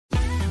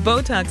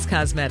Botox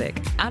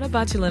Cosmetic, out of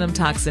botulinum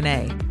toxin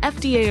A,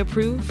 FDA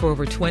approved for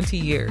over 20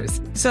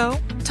 years. So,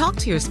 talk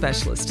to your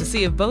specialist to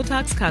see if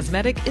Botox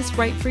Cosmetic is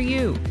right for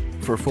you.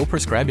 For full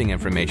prescribing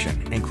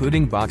information,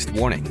 including boxed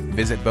warning,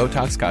 visit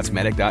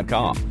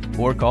BotoxCosmetic.com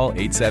or call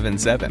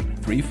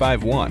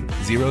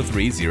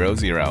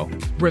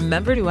 877-351-0300.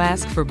 Remember to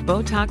ask for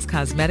Botox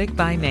Cosmetic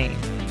by name.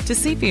 To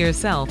see for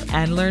yourself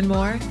and learn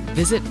more,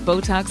 visit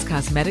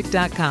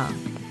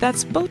BotoxCosmetic.com.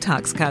 That's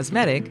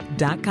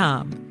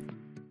BotoxCosmetic.com.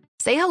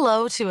 Say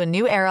hello to a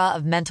new era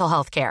of mental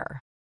health care.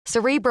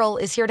 Cerebral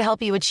is here to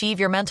help you achieve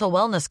your mental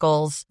wellness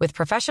goals with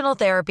professional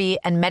therapy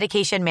and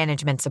medication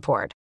management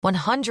support.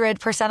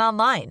 100%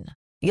 online.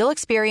 You'll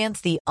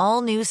experience the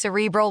all-new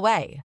Cerebral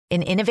Way,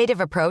 an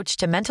innovative approach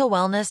to mental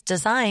wellness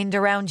designed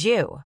around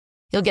you.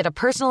 You'll get a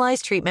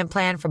personalized treatment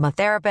plan from a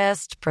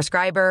therapist,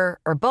 prescriber,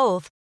 or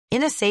both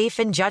in a safe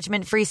and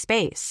judgment-free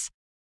space.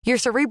 Your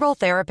Cerebral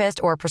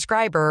therapist or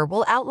prescriber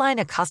will outline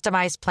a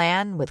customized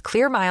plan with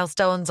clear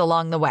milestones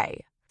along the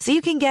way, so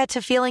you can get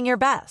to feeling your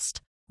best.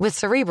 With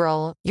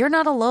Cerebral, you're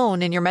not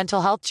alone in your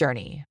mental health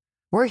journey.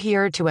 We're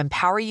here to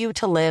empower you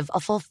to live a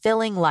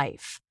fulfilling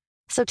life.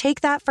 So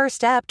take that first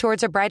step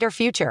towards a brighter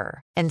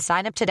future and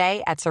sign up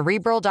today at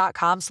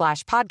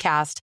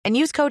Cerebral.com/podcast and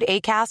use code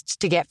ACAST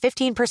to get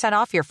 15%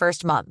 off your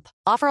first month.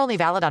 Offer only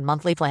valid on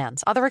monthly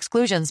plans. Other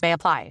exclusions may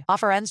apply.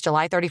 Offer ends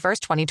July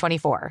 31st,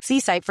 2024.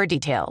 See site for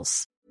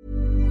details.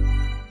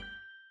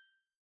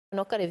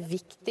 Noe av det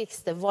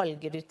viktigste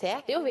valget du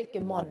tar, det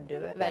hvilken mann du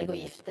velger å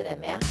gifte deg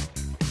med.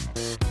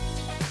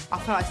 I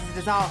feel like it's a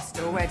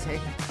disaster already.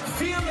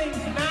 Feelings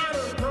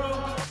matter, bro.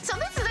 So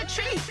this is a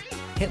treat.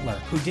 Hitler,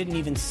 who didn't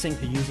even think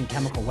of using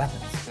chemical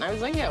weapons. I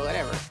was like, yeah,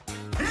 whatever.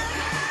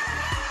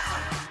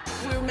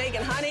 We were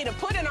making honey to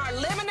put in our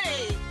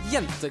lemonade.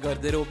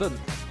 Jentegarderoben.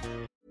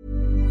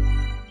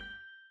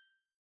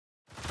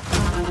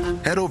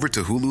 Head over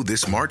to Hulu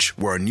this March,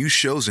 where our new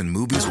shows and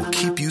movies will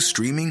keep you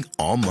streaming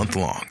all month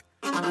long.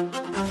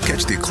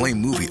 Catch the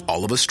acclaimed movie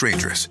All of Us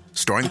Strangers,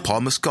 starring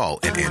Paul Mescal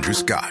and Andrew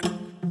Scott.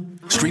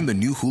 Stream the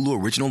new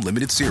Hulu original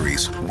limited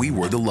series, We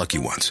Were the Lucky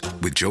Ones,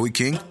 with Joey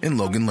King and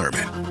Logan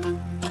Lerman.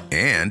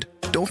 And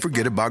don't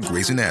forget about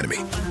Grey's Anatomy.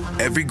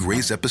 Every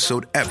Grey's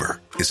episode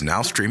ever is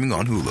now streaming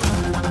on Hulu.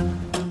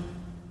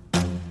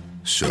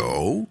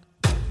 So,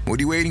 what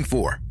are you waiting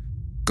for?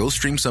 Go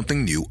stream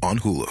something new on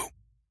Hulu.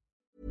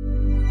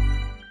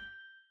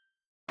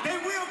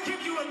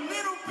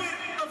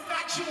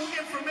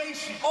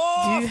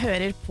 Du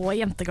hører på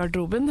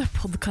Jentegarderoben,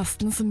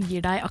 podcasten som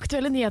gir deg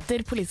aktuelle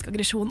nyheter, politisk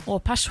aggresjon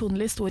og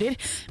personlige historier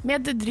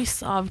med et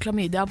dryss av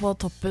klamydia på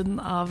toppen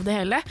av det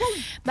hele.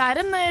 Det er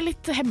en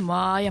litt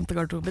hemma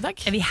jentegarderobe i dag.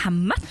 Er vi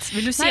hemmet?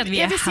 Vil du si at vi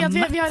er hemmet? Jeg vil si at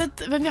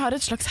vi har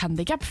et slags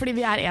handicap, fordi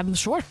vi er en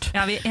short.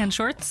 Ja, vi er en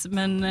short,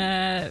 men...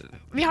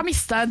 Vi har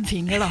mistet en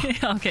finger da.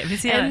 Ja, ok, vi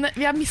sier det.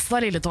 Vi har mistet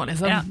lille tå,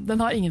 liksom. Ja.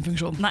 Den har ingen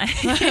funksjon. Nei.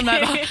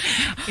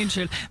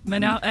 Unnskyld.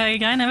 Men ja,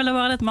 greien er vel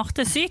bare at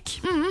Marte er syk,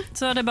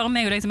 så det er bare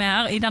meg og deg som er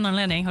her. I den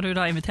anledning har du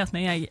da invitert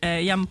meg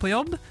hjem på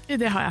jobb.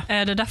 Det har jeg.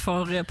 Det er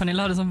derfor Pernille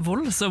hadde sånn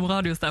voldsom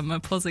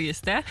radiostemme på seg i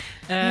sted.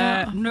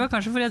 Det var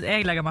kanskje fordi at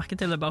jeg legger merke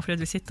til det bare fordi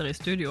at vi sitter i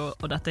studio,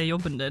 og dette er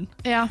jobben din.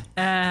 Ja.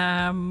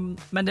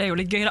 Men det er jo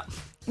litt gøy da.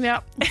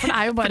 Ja, for det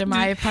er jo bare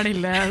meg,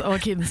 Pernille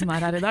og Kiden som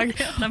er her i dag.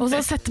 Og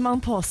så setter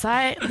man på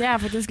seg, det er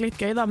faktisk litt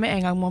gøy da, med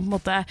en gang man på en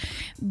måte,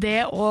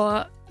 det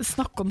å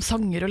snakke om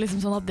sanger og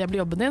liksom sånn at det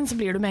blir jobben din, så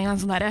blir du med en gang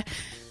sånn der,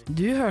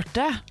 du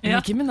hørte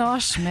Nicki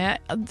Minaj med,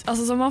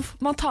 altså så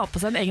man tar på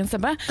seg en egen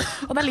stemme,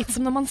 og det er litt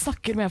som når man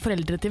snakker med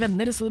foreldre til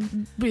venner, så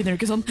begynner du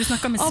ikke sånn. Du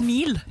snakker med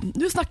smil.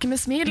 Du snakker med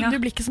smil, du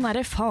blir ikke sånn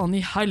der, faen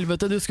i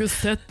helvete, du skulle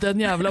sett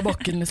den jævla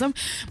bakken liksom.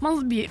 Man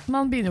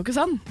begynner jo ikke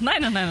sånn. Nei.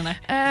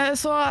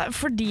 Så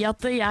fordi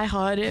at jeg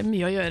har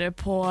mye å gjøre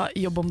på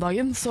jobb om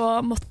dagen,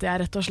 så måtte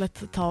jeg rett og slett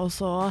ta oss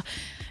og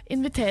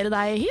invitere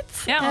deg hit.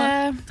 Ja,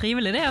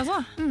 trivelig det altså.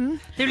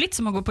 Det er jo litt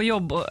som å gå på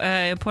jobb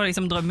på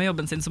liksom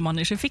drømmejobben sin som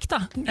man ikke fikk da.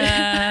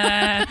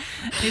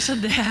 Ikke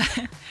det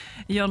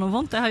gjør noe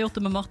vondt, jeg har gjort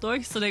det med Marte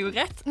også, så det går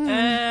greit.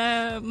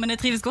 Men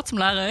jeg trives godt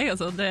som lærer.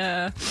 Altså. Det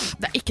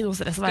er ikke noe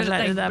stress å være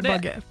lærer, det er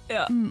bare gøy.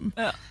 Ja.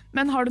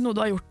 Men har du noe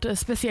du har gjort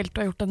spesielt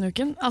du har gjort denne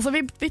uken? Altså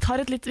vi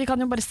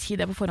kan jo bare si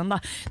det på forhånd da.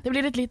 Det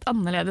blir et litt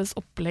annerledes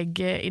opplegg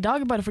i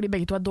dag, bare fordi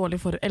begge to er dårlig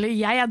forberedt. Eller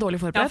jeg er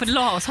dårlig forberedt. Ja, for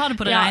la oss ha det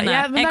på det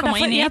rene. Jeg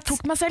kommer inn hit. Jeg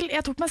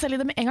tok meg selv i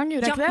det med en gang,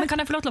 gjorde jeg ikke det? Men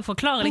kan jeg få lov til å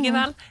forklare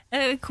likevel?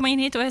 Jeg kommer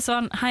inn hit og er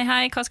sånn,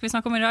 hei, hva skal vi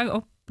snakke om i dag?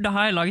 Og da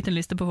har jeg laget en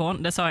liste på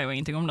forhånd, det sa jeg jo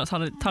ingenting om, da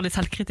ta litt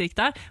selvkritikk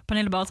der.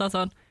 Pernille bare sa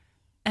sånn,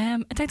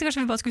 jeg tenkte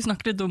kanskje vi bare skulle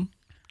snakke litt om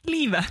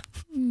livet,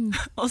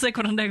 og se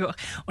hvordan det går.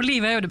 Og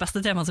livet er jo det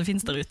beste temaet som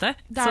finnes der ute,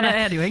 så det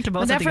er det jo egentlig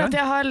bare å sette i gang. Det er fordi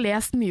jeg har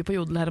lest mye på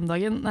Jodel her om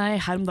dagen, jeg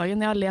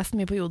har lest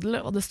mye på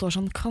Jodel, og det står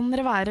sånn, kan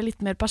dere være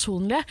litt mer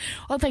personlige?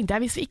 Og da tenkte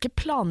jeg, hvis vi ikke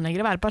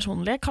planlegger å være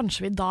personlige,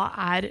 kanskje vi da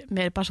er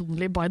mer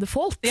personlige by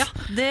default? Ja,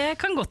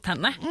 det kan godt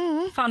hende.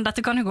 Faen,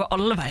 dette kan jo gå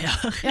alle veier.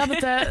 Ja,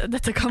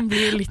 dette kan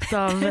bli litt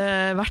av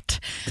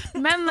hvert.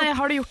 Men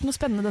har du gjort noe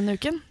spennende denne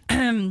uken?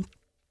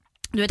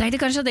 Du, jeg tenkte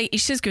kanskje at jeg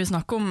ikke skulle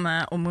snakke om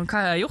hva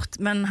jeg har gjort,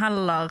 men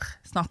heller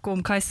snakke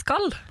om hva jeg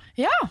skal.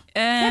 Ja,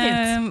 det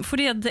fint.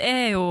 Fordi at det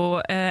jo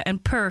en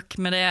perk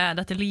med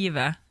dette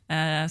livet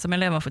som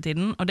jeg lever for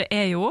tiden, og det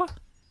jo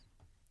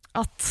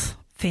At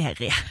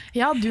ferie.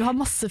 Ja, du har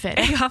masse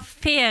ferie. Jeg har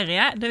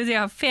ferie, det vil si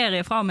jeg har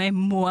ferie fra meg I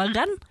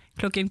morgen,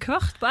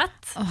 1:15.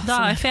 Da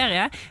har jeg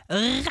ferie.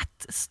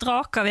 Rett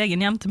strak av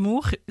veien hjem til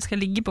mor.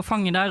 Skal ligge på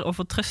fanget der og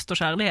få trøst og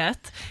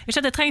kjærlighet.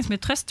 Ikke at det trengs mye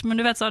trøst, men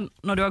du vet sånn,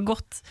 når du har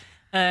gått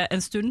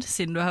en stund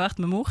siden du har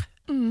vært med mor.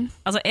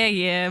 Altså jeg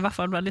I hvert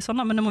fall veldig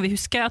sånn, men nå må vi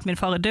huske at min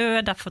far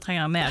død, derfor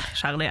trenger jeg mer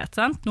kjærlighet.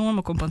 Sant? Noen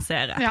må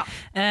kompensere. Ja.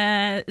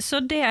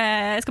 Så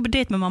jeg skal på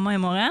date med mamma I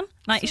morgen.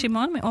 Nei, ikke I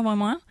morgen, men over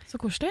I morgen. Så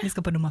koselig. Vi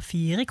skal på nummer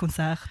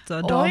 4-konsert,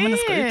 og damene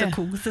skal ut og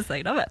kose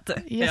seg da, vet du.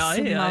 Ja.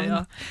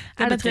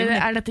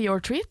 Er dette your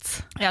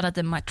treat? Ja,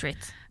 dette my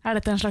treat.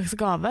 Dette en slags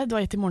gave du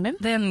har gitt til moren din?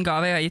 Det en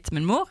gave jeg har gitt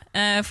min mor,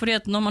 fordi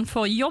at når man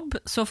får jobb,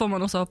 så får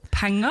man også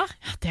penger.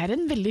 Det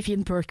en veldig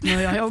fin perk når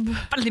jeg har jobb.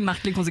 Veldig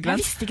merkelig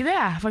konsekvens. Jeg visste ikke det,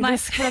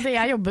 faktisk. For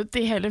jeg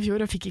jobbet I hele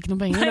fjor og fikk ikke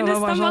noen penger. Nei, det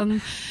var bare sånn,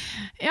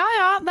 ja,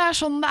 det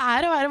sånn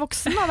det å være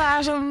voksen. Da. Det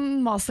sånn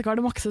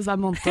Mastercard og makses hver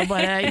måned og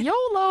bare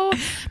YOLO.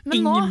 Men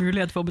ingen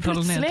mulighet for å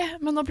betale ned.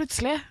 Men nå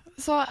plutselig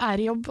så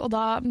det jobb, og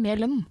da mer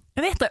lønn.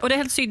 Jeg vet det, og det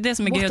helt sykt. Det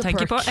som gøy å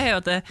tenke på jo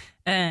at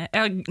jeg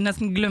har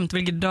nesten glemt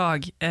hvilken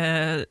dag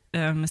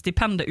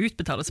stipendet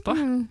utbetales på.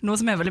 Noe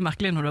som veldig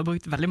merkelig når du har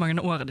brukt veldig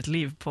mange år I ditt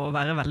liv på å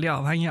være veldig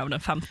avhengig av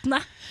den 15.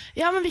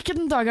 Ja, men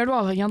hvilken dag du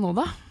avhengig av nå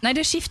da? Nei,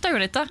 det skifter jo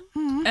litt da.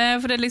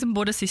 For det liksom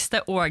både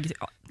siste og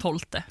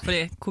 12.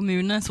 Fordi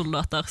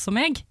kommunesoldater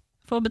som jeg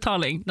får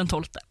betaling den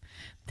 12.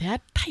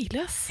 Det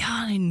deilig, ass.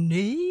 Ja, det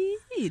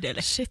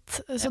nydelig. Shit,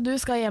 så du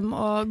skal hjem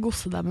og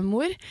gosse deg med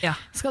mor. Ja.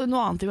 Skal du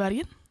noe annet I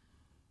Bergen?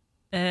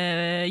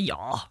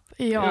 Ja.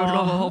 Jeg Ja.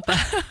 lov å håpe.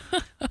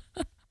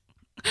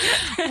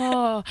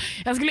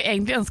 Jeg skulle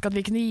egentlig ønske at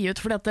vi kunne gi ut,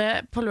 fordi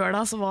at på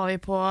lørdag så var vi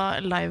på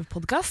live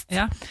podcast.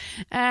 Ja.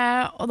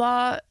 Og da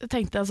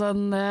tenkte jeg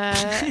sånn,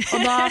 og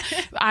da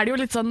det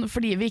jo litt sånn,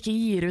 fordi vi ikke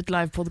gir ut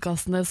live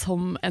podcastene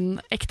som en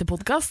ekte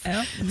podcast,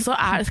 så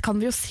kan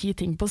vi jo si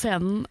ting på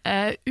scenen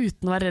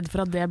uten å være redd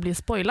for at det blir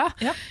spoilet.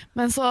 Ja.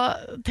 Men så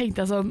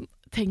tenkte jeg sånn,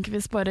 tenk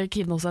hvis bare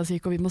Kine også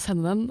syk og vi må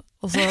sende den,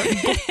 og så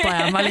godta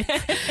jeg meg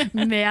litt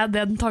med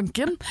den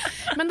tanken.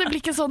 Men det blir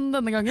ikke sånn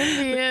denne gangen.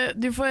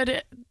 Du får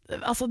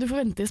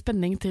vente I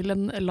spenning til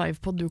en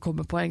livepod du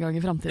kommer på en gang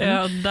I fremtiden.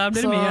 Ja, der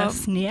blir det mye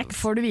sneks.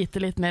 Så får du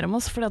vite litt mer om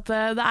oss, for det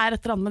et eller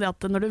annet med det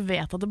at når du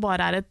vet at det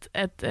bare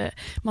et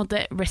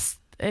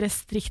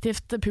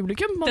restriktivt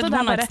publikum, det et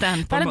one night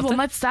stand på en måte. Det et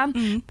one night stand,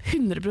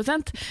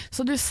 100%.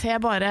 Så du ser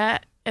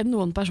bare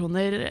noen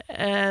personer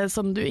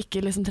som du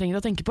ikke liksom trenger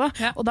å tenke på,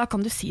 og da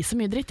kan du si så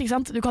mye dritt, ikke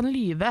sant? Du kan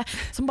lyve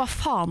som bare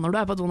faen når du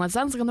på et one night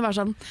stand, så kan du være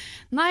sånn,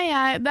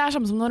 nei, det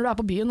samme som når du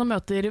på byen og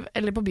møter,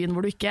 eller på byen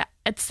hvor du ikke,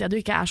 et sted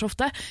du ikke så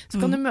ofte, så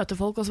kan du møte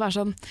folk og så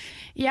være sånn,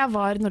 jeg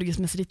var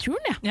norgesmester I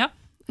turn, Ja.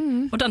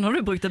 Og den har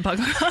du brukt et par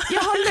ganger. Jeg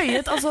har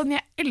løyet, altså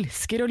jeg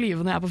elsker å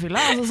lyve når jeg på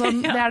fylla, altså,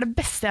 sånn, det det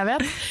beste jeg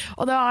vet,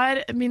 og det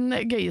var min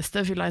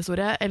gøyeste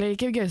fylla-historie, eller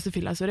ikke gøyeste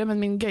fylla-historie, men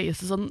min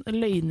gøyeste sånn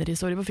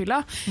løgnerhistorie på fylla,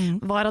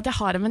 var at jeg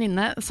har en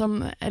venninne som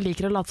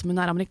liker å late som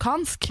hun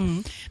amerikansk,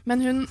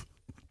 men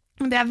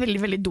det veldig,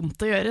 veldig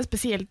dumt å gjøre,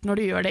 spesielt når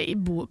du gjør det I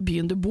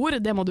byen du bor,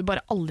 det må du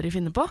bare aldri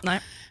finne på. Nei.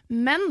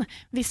 Men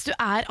hvis du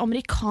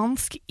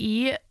amerikansk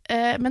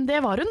men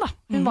det var hun da.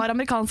 Hun var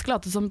amerikansk,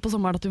 late som på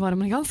sommeren at hun var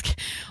amerikansk.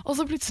 Og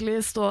så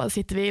plutselig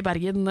sitter vi I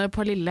Bergen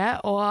på Lille,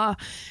 og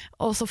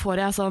så får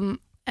jeg sånn,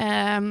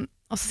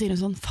 og så sier hun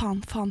sånn,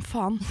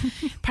 faen.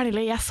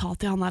 Pernille, jeg sa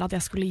til han her at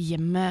jeg skulle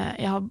hjem,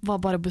 jeg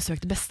var bare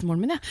besøkte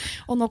bestemoren min,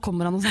 og nå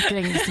kommer han og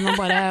snakker engelsk,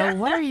 og bare,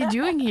 what are you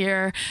doing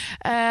here?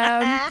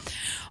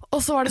 Og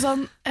så var det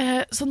sånn,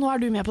 så nå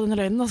du med på denne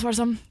løgnen, og så var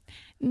det sånn,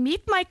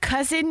 meet my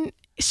cousin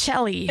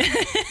Shelly.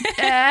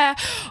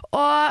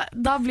 Og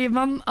da blir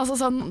man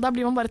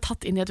bare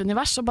tatt inn I et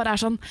univers, og bare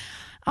sånn,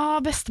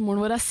 bestemoren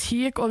vår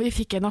syk, og vi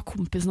fikk en av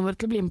kompisene våre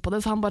til å bli med på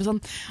det, så han bare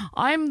sånn,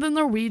 I'm the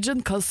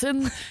Norwegian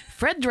cousin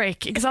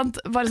Frederick, ikke sant?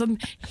 Bare sånn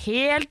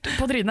helt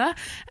på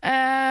trynet.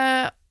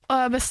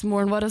 Og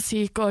bestemoren var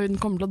syk, og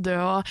hun kom til å dø,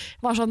 og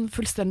var sånn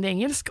fullstendig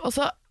engelsk, og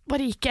så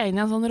bare gikk jeg inn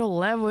I en sånn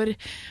rolle hvor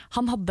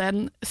han hadde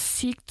en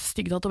sykt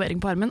stygg tatovering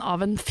på armen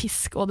av en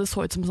fisk, og det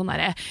så ut som en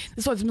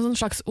sånn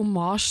slags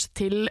hommage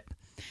til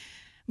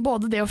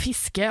både det å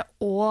fiske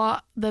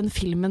og den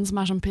filmen som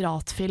sånn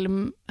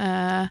piratfilm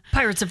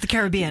Pirates of the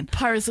Caribbean.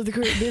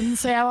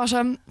 Så jeg var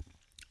sånn,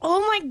 oh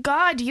my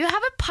god, you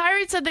have a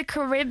Pirates of the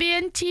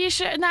Caribbean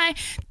t-shirt,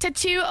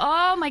 tattoo,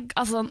 oh my god,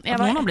 altså,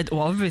 noen har blitt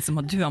overbevist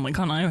om at du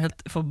amerikaner jo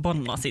helt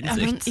forbannet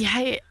sinnssykt.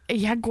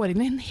 Jeg går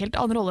inn I en helt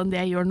annen rolle enn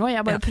det jeg gjør nå,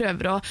 jeg bare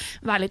prøver å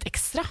være litt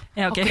ekstra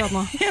akkurat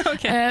nå.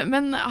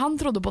 Men han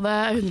trodde på det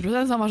 100%,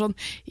 så han var sånn,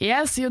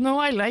 yes, you know,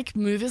 I like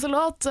movies a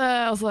lot,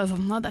 og så var jeg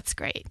sånn, no, that's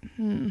great.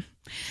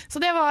 Så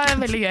det var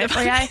veldig gøy. Det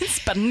var en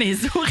spennende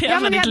historie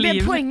fra ditt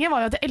liv. Poenget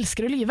var jo at jeg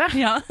elsker å lyve.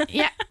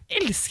 Jeg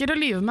elsker å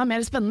lyve meg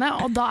mer spennende,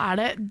 og da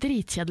det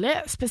dritkjedelig,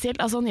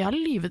 spesielt, altså sånn,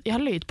 jeg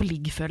har løyet på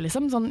ligg før,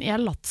 liksom. Sånn, jeg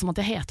har latt som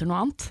at jeg heter noe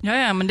annet.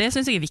 Ja, men det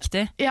synes jeg er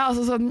viktig. Ja,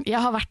 altså sånn, jeg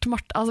har vært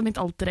Marte, altså mitt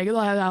alter ego,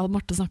 da har jeg og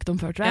Marte snakket om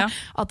før, tror jeg,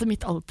 at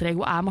mitt alter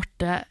ego er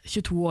Marte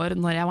 22 år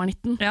når jeg var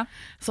 19. Ja.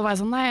 Så var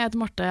jeg sånn, nei, jeg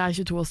heter Marte, jeg er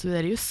 22 og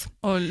studerer juss.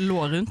 Og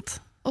lå rundt.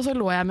 Og så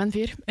lå jeg med en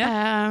fyr.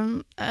 Ja.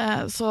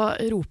 Så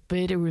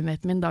roper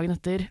roommaten min dagen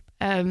etter,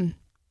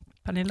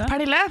 Pernille!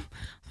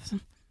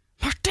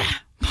 Marte!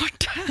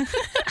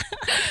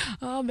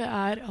 Ja, det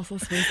er altså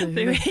det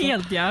er jo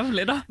helt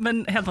jævlig da,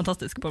 men helt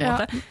fantastisk på en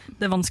måte.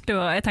 Det er vanskelig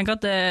jeg tenker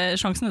at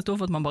sjansen er stor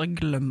for at man bare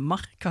glemmer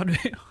hva du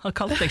har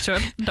kalt deg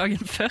selv dagen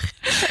før.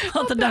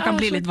 At det kan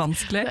bli litt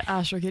vanskelig. Det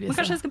er så krise. Men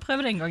kanskje jeg skal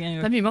prøve det en gang.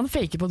 Det er mye man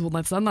faker på et one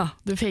night stand da.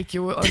 Du faker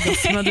jo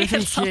orgasme, du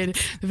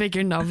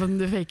faker navn,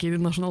 du faker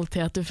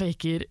nasjonalitet, du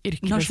faker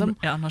yrke liksom.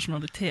 Ja,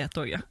 nasjonalitet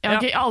også, ja. Jeg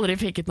har aldri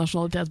faket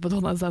nasjonalitet på et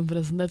one night stand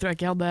forresten, det tror jeg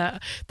ikke jeg hadde.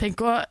 Tenk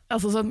å,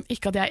 altså sånn,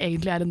 ikke at jeg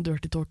egentlig er en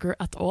dirty talker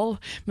at all,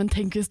 men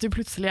tenk hvis du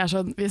plutselig er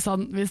sånn,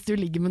 hvis du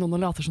ligger med noen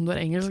og later som du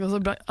er engelsk,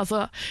 altså,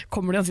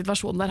 kommer det en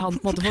situasjon der han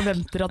på en måte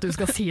forventer at du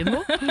skal si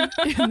noe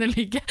under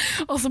ligget,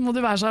 og så må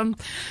du være sånn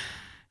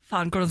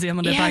faen, hvordan sier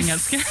man det på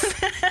engelsk?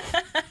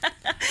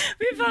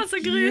 Vi var så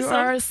grusomt. You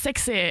are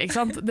sexy, ikke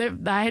sant? Det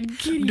er helt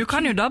gryt. Du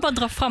kan jo da bare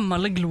dra frem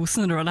alle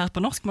glosene du har lært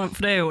på norsk,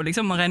 for det er jo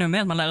liksom, man regner jo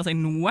med at man lærer seg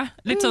noe.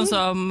 Litt sånn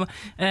som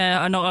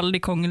når alle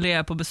de kongelige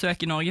er på besøk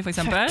i Norge, for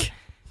eksempel.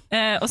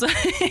 Og så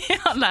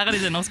lærer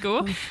de seg norske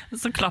ord,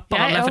 så klapper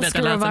alle fordi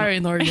de lærer seg. Jeg elsker å være i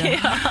Norge.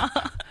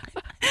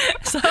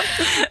 Så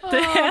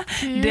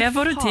det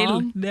får du til.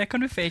 Det kan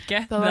du fake.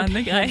 Det har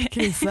vært helt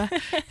krise.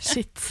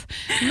 Shit.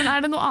 Men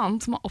er det noe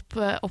annet som har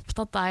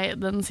opptatt deg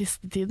den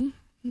siste tiden?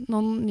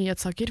 Noen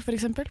nyhetssaker, for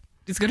eksempel?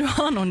 Skal du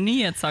ha noen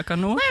nyhetssaker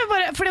nå? Nei,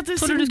 bare fordi at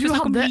tror du skulle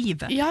snakke om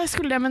livet? Ja, jeg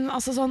skulle det, men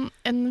altså sånn,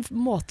 en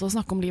måte å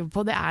snakke om livet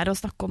på, det er å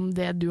snakke om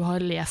det du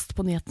har lest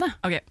på nyhetene.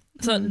 Ok,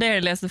 så det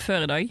jeg leste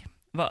før i dag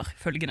var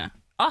følgende.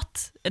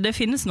 At det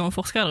finnes noen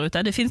forskere der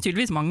ute, det finnes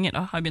tydeligvis mange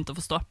da, har jeg begynt å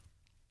forstå,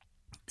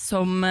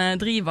 som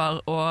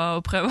driver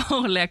og prøver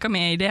å leke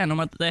med ideen om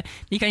at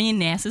de kan gi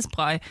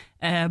nesespray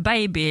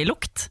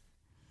babylukt.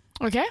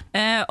 Ok.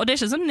 Og det er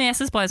ikke sånn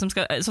nesespray som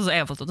skal, sånn som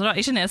jeg har forstått det da,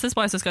 ikke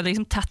nesespray som skal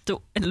liksom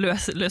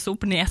løse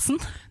opp nesen.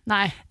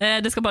 Nei.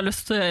 Det skal bare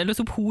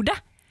løse opp hodet.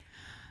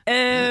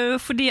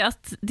 Fordi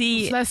at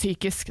de... Så det er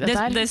psykisk dette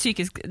her? Det er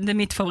psykisk, det er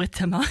mitt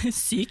favorittema,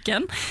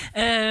 psyken.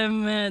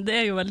 Det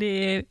er jo veldig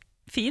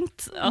fint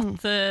at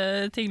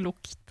ting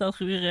lukter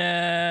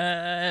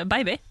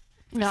baby.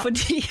 Ja.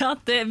 Fordi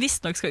at det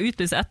visst nok skal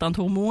utløse et eller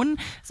annet hormon,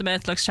 som er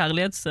et slags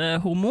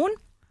kjærlighetshormon,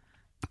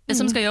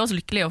 som skal gjøre oss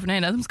lykkelige og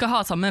fornøyde, som skal ha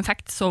samme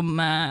effekt som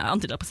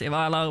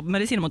antidepressiva eller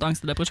medisiner mot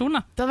angst og depresjon.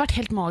 Da. Det hadde vært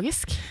helt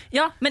magisk.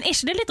 Ja, men er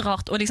ikke det litt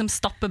rart å liksom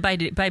stappe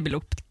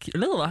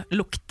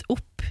babylukt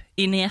opp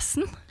i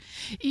nesen?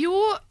 Jo,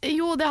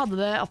 det hadde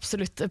det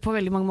absolutt på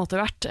veldig mange måter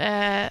vært.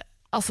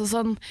 Altså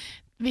sånn,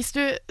 hvis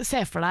du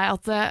ser for deg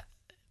at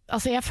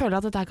altså jeg føler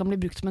at dette her kan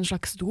bli brukt som en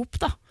slags dop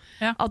da.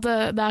 Ja. At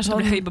det er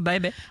sånn, du blir høy på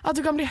baby. At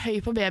du kan bli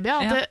høy på baby,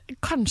 at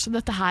kanskje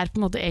dette her på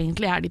en måte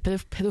egentlig er de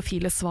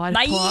pedofile svar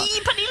Nei, på...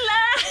 Nei, Pernille!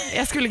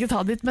 Jeg skulle ikke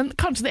ta dit, men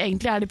kanskje det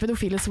egentlig er de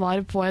pedofile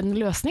svar på en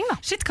løsning da.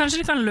 Shit, kanskje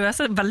de kan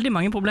løse veldig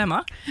mange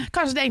problemer.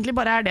 Kanskje det egentlig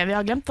bare er det vi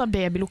har glemt, da,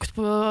 babylukt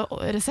på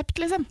resept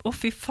liksom.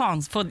 Fy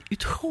faen, for et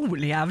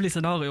utrolig jævlig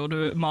scenario du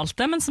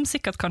malte, men som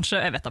sikkert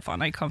kanskje, jeg vet da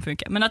faen, jeg kan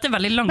funke. Men at det er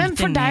veldig langt inn i...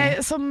 Men for deg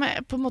som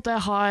på en måte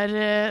har,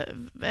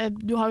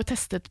 du har jo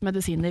testet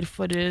medisiner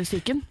for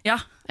psyken. Ja.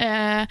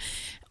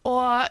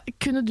 Og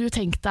kunne du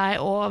tenkt deg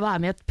å være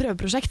med i et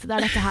prøveprosjekt der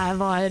dette her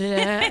var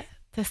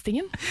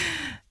testingen?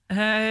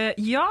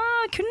 Ja,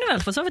 kunne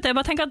vel for så vidt. Jeg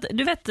bare tenker at,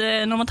 du vet,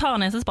 når man tar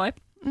nesespray,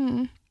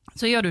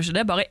 så gjør du ikke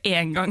det bare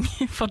en gang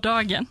for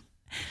dagen.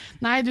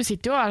 Nei, du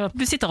sitter jo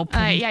Du sitter og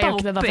pumper oppi. Jeg gjør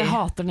ikke det da, for jeg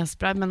hater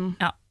nesespray, men...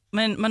 Ja.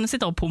 Men man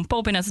sitter og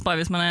pumper oppi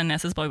nesespray hvis man er en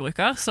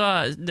nesespraybruker,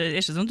 så det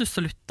er ikke sånn at du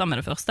slutter med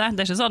det første.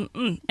 Det er ikke sånn,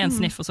 en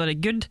sniff og så er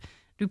det good.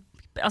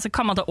 Altså,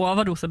 kan man ta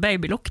overdose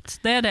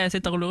babylukt? Det er det jeg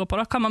sitter og lurer på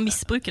da. Kan man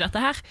misbruke dette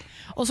her?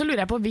 Og så lurer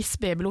jeg på, hvis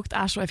babylukt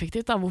er så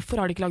effektivt da, hvorfor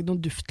har de ikke lagd noen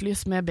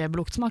duftlys med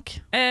babyluktsmak?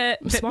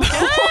 Smak?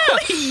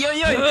 Oi!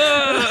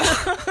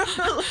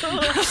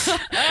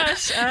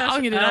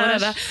 Angrer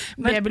allerede.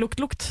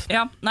 Babylukt.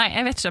 Ja, nei,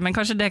 jeg vet ikke, men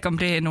kanskje det kan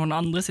bli noen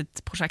andre sitt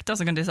prosjekt,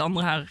 så kan disse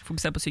andre her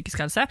fokusere på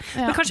psykisk helse.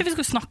 Ja. Men kanskje vi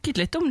skulle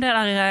snakket litt om det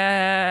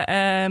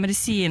der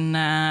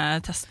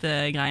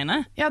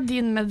medisintestgreiene? Ja,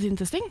 din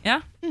medisintesting?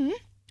 Ja.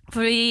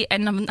 Fordi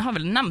jeg har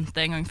vel nevnt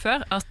det en gang før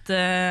jeg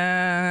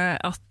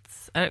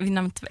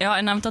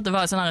nevnte at det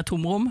var et sånn her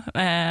tomrom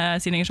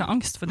siden jeg ikke har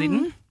angst for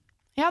tiden.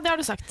 Ja, det har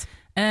du sagt.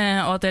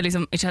 Og at jeg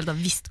liksom ikke helt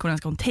har visst hvordan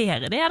jeg skal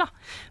håndtere det da.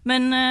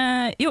 Men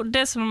jo,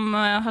 det som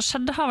har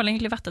skjedd har vel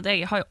egentlig vært at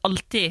jeg har jo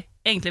alltid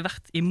egentlig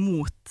vært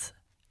imot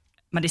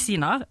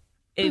medisiner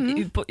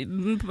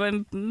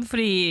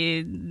Fordi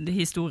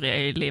historie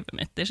I livet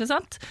mitt, ikke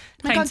sant?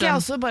 Men kan ikke jeg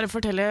også bare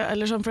fortelle,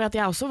 eller sånn, fordi at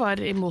jeg også var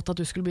imot at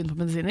du skulle begynne på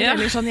medisiner,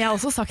 eller sånn, jeg har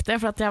også sagt det,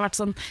 for at jeg har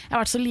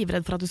vært så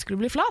livredd for at du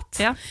skulle bli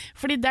flat.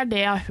 Fordi det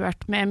det jeg har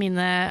hørt med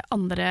mine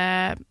andre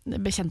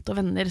bekjente og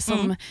venner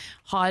som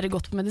har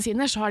gått på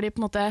medisiner, så har de på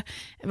en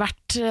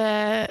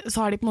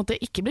måte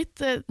ikke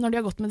blitt, når de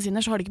har gått på medisiner,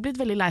 så har de ikke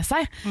blitt veldig lei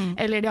seg,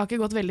 eller de har ikke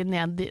gått veldig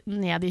ned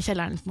I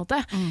kjelleren på en måte,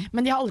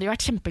 men de har aldri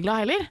vært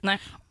kjempeglad heller. Nei.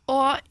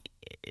 Og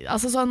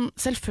altså sånn,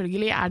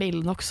 selvfølgelig det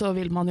ille nok, så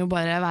vil man jo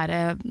bare være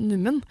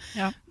nummen.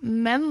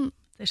 Men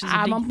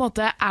man på en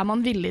måte,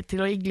 man villig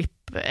til å gi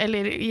glipp,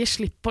 eller gi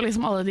slipp på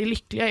liksom alle de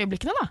lykkelige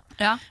øyeblikkene da?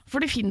 For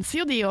det finnes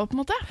jo de også på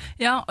en måte.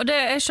 Ja, og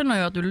jeg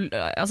skjønner jo at du,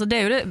 altså det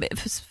jo det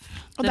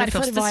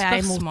første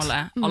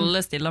spørsmålet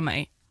alle stiller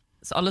meg.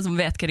 Så alle som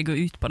vet hva det går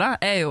ut på da,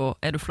 jo,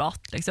 du flat,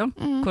 liksom?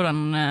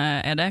 Hvordan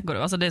det? Går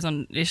det? Altså det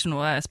sånn, ikke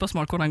noe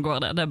spørsmål hvordan går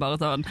det, det bare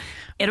sånn,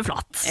 du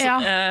flat?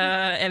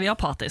 Vi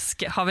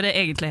apatisk? Har vi det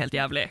egentlig helt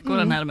jævlig?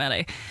 Hvordan det med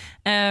deg?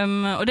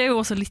 Og det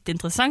jo også litt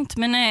interessant,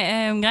 men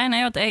greien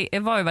jo at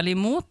jeg var jo veldig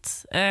imot,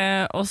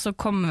 og så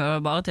kom vi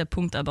bare til et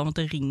punkt der jeg bare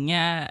måtte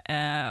ringe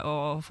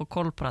og få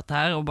koll på dette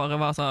her, og bare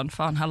var sånn,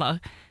 faen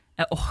heller,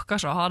 jeg orker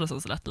ikke å ha det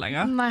sånn så lett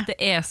lenger. Nei.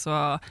 Det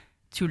så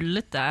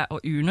tullete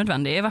og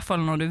unødvendig, I hvert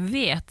fall når du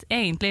vet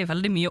egentlig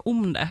veldig mye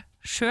om det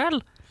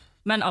selv,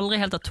 men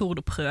aldri helt har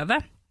tord å prøve.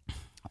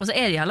 Og så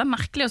det heller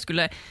merkelig å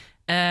skulle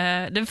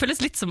det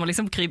føles litt som å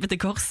liksom krype til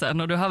korset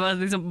når du har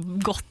liksom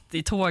gått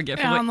I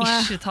toget for å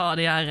ikke ta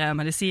de her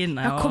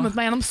medisinene. Jeg har kommet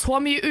meg gjennom så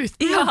mye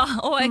uten. Ja,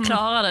 og jeg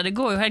klarer det. Det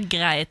går jo helt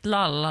greit,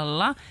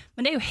 lalala.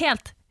 Men det jo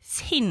helt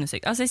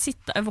sinnssykt. Altså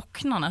jeg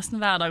våkner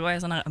nesten hver dag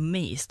og sånn her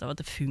amazed av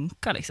at det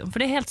funker liksom.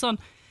 For det helt sånn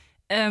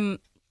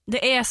det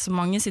så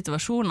mange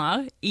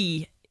situasjoner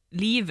I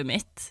livet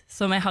mitt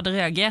som jeg hadde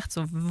reagert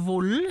så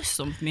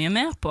voldsomt mye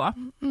mer på.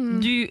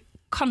 Du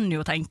kan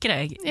jo tenke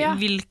deg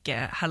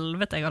hvilke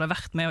helvete jeg hadde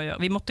vært med å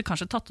gjøre. Vi måtte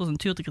kanskje tatt oss en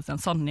tur til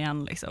Kristiansand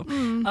igjen, liksom.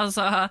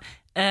 Altså,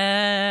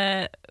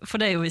 for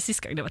det jo I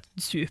siste gang det var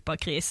en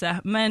superkrise.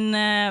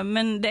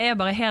 Men det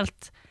bare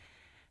helt...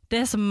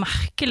 Det så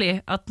merkelig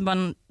at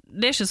man...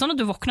 Det ikke sånn at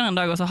du våkner en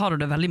dag og så har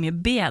du det veldig mye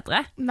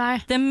bedre. Nei.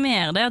 Det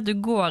mer det at du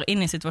går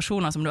inn I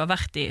situasjoner som du har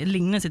vært I,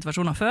 lignende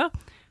situasjoner før,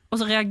 og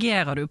så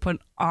reagerer du på en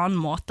annen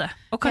måte.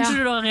 Og kanskje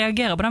du da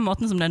reagerer på den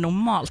måten som det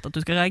normalt at du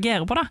skal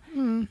reagere på det.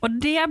 Og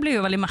det blir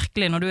jo veldig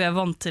merkelig når du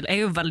vant til,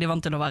 jeg jo veldig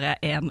vant til å være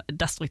en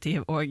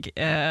destruktiv og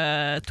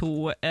to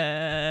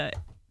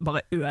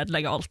bare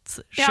ødelegge alt.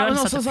 Selv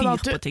sette fyr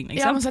på ting,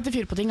 liksom. Ja, men sette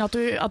fyr på ting, at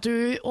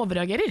du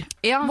overreagerer.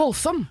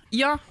 Voldsom.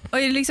 Ja,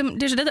 og liksom,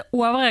 det ikke det at jeg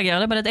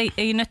overreagerer, det bare at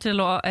jeg nødt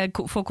til å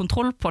få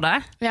kontroll på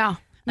det. Ja,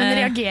 men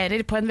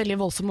reagerer på en veldig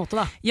voldsom måte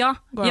da. Ja,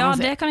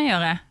 det kan jeg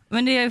gjøre.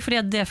 Men det jo fordi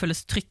at det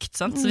føles trygt,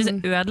 sant? Så hvis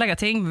jeg ødelegger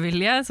ting med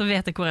vilje, så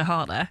vet jeg hvor jeg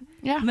har det.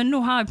 Men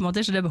nå har jeg på en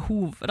måte ikke det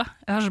behovet da.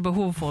 Jeg har ikke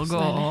behov for å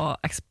gå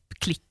og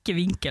klikke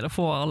vinkel og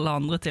få alle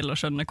andre til å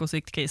skjønne hvor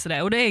sykt krise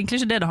det Og det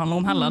egentlig ikke det handler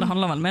om heller. Det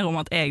handler vel mer om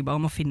at jeg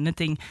bare må finne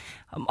ting,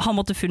 har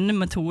måttet finne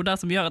metoder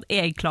som gjør at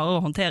jeg klarer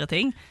å håndtere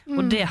ting,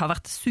 og det har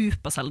vært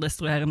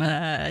superselvdestruerende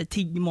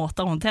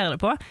måter å håndtere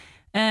det på.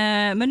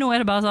 Men nå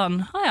det bare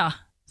sånn,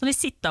 så når jeg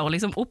sitter og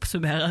liksom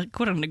oppsummerer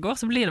hvordan det går,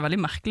 så blir det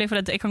veldig merkelig,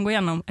 for jeg kan gå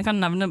gjennom, jeg kan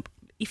nevne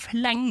I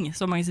fleng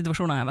så mange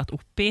situasjoner jeg har vært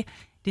oppe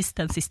I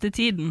den siste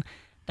tiden,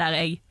 der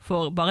jeg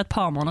for bare et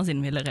par måneder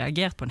siden ville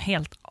reagert på en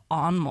helt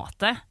annen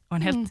måte, og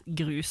en helt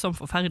grusom,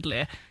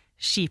 forferdelig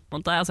kjip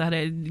måte. Altså jeg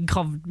hadde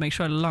gravd meg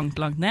selv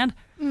langt, langt ned.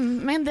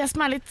 Men det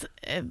som litt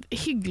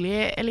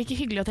hyggelig, eller ikke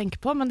hyggelig å tenke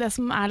på, men det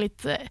som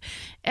litt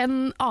en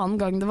annen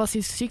gang det var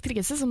sykt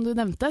krise, som du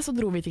nevnte, så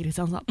dro vi til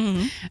Kristiansand.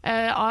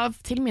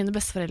 Til mine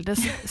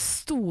besteforeldres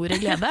store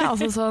glede.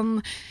 Altså sånn,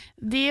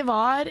 de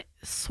var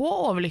så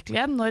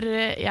overlykkelige når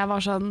jeg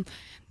var sånn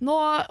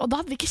og da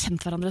hadde vi ikke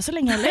kjent hverandre så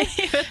lenge heller.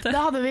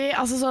 Da hadde vi,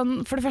 altså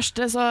sånn, for det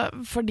første, så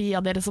for de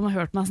av dere som har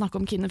hørt meg snakke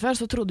om Kine før,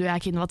 så trodde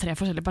jeg Kine var 3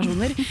 forskjellige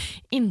personer,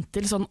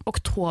 inntil sånn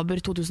oktober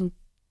 2014.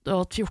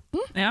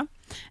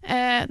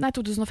 Nei,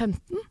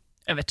 2015.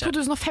 Jeg vet ikke.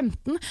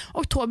 2015,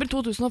 oktober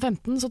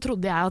 2015 så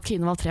trodde jeg at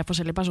Kine var 3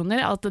 forskjellige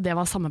personer, at det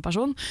var samme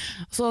person.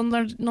 Så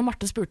når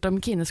Marte spurte om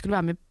Kine skulle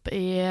være med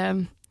I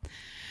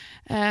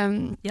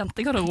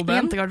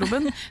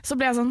jentegarderoben, så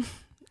ble jeg sånn,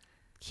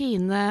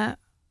 Kine...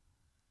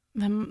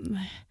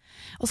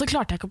 Og så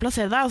klarte jeg ikke å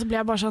plassere deg, og så ble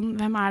jeg bare sånn,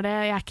 hvem det?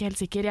 Jeg ikke helt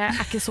sikker, jeg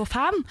ikke så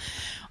fan.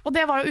 Og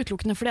det var jo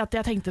utelukkende fordi at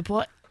jeg tenkte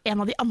på en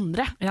av de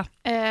andre.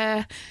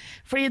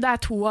 Fordi det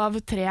 2 av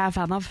 3 jeg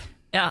fan av.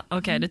 Ja,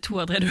 ok, det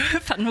 2 av 3 du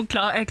fan. Jeg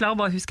klarer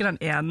bare å huske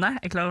den ene,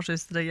 jeg klarer ikke å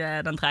huske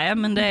den 3,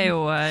 men det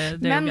jo greit.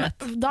 Men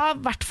da I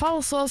hvert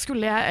fall så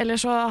skulle jeg,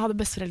 eller så hadde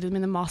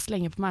besteforeldrene mine mast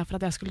lenge på meg for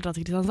at jeg skulle dra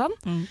til Kristiansand.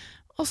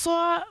 Og så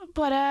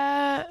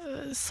bare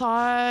sa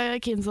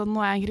Kine sånn,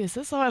 nå jeg en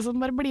krise, så var jeg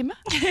sånn, bare bli med.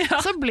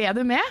 Så ble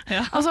du med.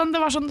 Altså, det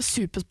var sånn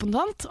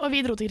superspontant, og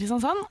vi dro til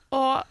Kristiansand,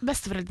 og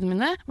besteforeldrene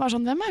mine var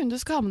sånn, hvem hun du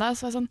skal ha med deg?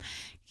 Så var jeg sånn,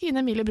 Kine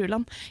Emilie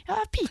Bruland.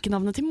 Ja,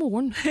 pikenavnet til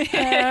moren.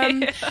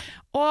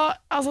 Og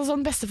altså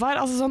sånn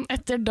bestefar, altså sånn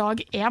etter dag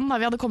 1, da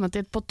vi hadde kommet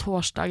dit på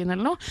torsdagen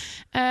eller noe,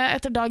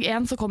 etter dag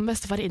 1 så kom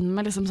bestefar inn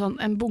med liksom sånn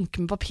en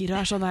bunke med papir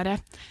og sånn der,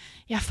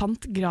 jeg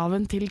fant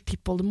graven til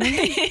tippoldemoren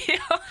min.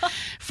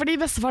 Fordi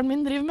bestefaren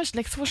min driver med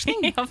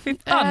slektsforskning. Ja, fy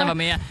faen, det var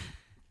mye.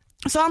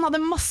 Så han hadde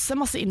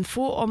masse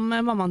info om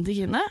mammaen til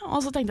Kine,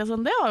 og så tenkte jeg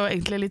sånn, det var jo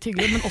egentlig litt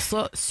hyggelig, men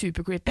også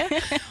super creepy.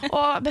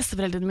 Og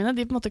besteforeldrene mine,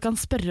 de på en måte kan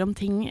spørre om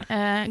ting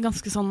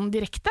ganske sånn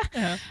direkte,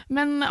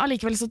 men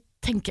allikevel så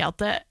tenker jeg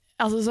at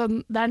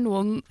det er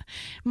noen,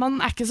 man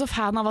er ikke så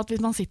fan av at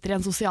hvis man sitter i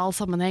en sosial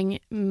sammenheng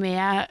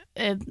med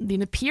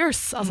dine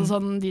peers, altså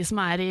sånn de som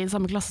er i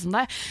samme klasse som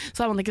deg,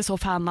 så er man ikke så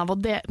fan av å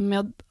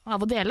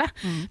dele.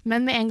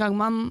 Men med en gang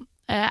man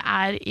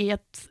er i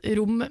et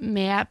rom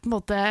med på en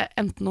måte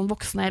enten noen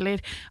voksne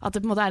eller at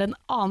det på en måte er en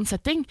annen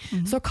setting,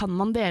 så kan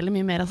man dele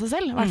mye mer av seg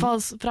selv, i hvert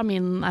fall fra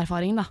min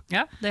erfaring da.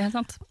 Ja, det er helt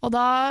sant. Og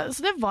så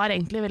det var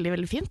egentlig veldig,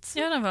 veldig fint.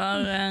 Ja, det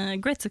var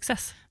great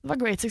success. Det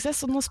var great success,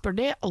 og nå spør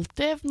de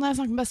alltid, når jeg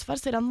snakker med bestefar,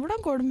 sier han,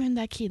 hvordan går det med hun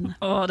der Kine?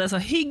 Det er så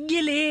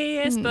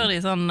hyggelig! Spør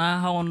de sånn,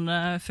 har hun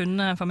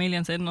funnet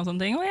familien sin og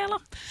sånne ting,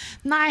 eller?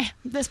 Nei,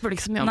 det spør de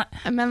ikke så mye om.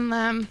 Nei.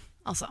 Men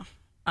altså...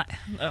 Nei,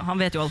 han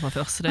vet jo alt fra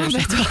først. Det er jo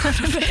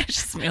ikke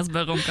så mye å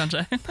spørre om,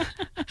 kanskje.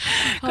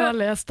 Han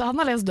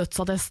har lest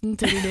dødsattesten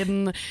til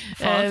din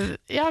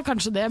ja,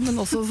 kanskje det, men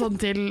også sånn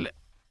til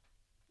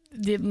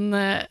din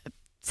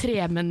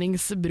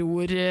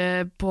tremenningsbror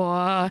på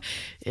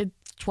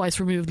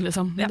Twice Removed,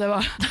 liksom. Ja. Det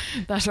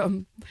er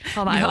sånn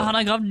han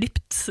har gravd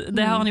dypt,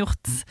 det har han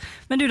gjort.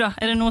 Men du da,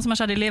 er det noe som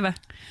har skjedd i livet?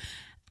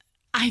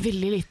 Nei,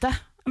 veldig lite.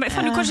 Men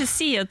du kan ikke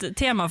si at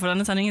temaet for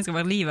denne sendingen skal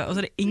være livet, og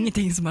så er det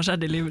ingenting som har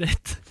skjedd i livet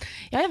ditt.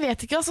 Ja, jeg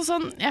vet ikke, altså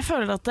sånn, jeg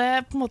føler at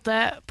det på en måte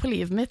på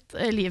livet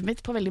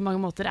mitt på veldig mange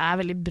måter er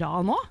veldig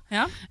bra nå.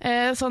 Ja.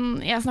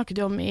 Sånn, jeg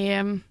snakket jo om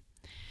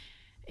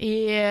i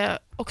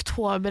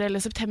oktober eller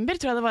september,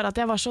 tror jeg det var,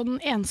 at jeg var sånn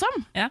ensom.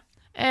 Ja.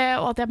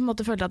 Og at jeg på en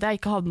måte følte at jeg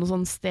ikke hadde noe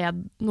sånn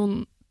sted,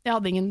 jeg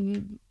hadde ingen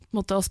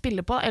måte å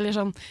spille på, eller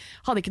sånn,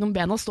 hadde ikke noen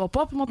ben å stå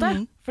på en måte,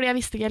 fordi jeg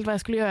visste ikke helt hva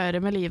jeg skulle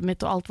gjøre med livet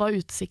mitt, og alt var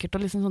usikkert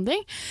og liksom sånne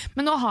ting.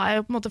 Men nå har jeg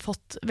jo på en måte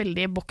fått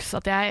veldig i boks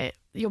at jeg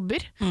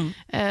jobber,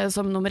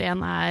 som nummer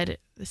 1 er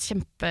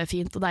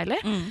kjempefint og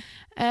deilig.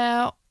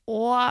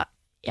 Og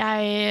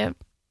jeg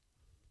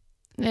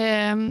på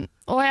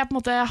en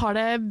måte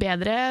har det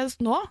bedre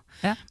nå,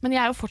 men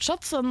jeg er jo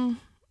fortsatt sånn...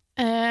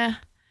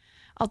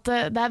 at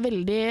det er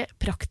veldig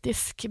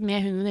praktisk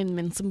med hun venninnen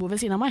min som bor ved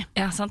siden av meg.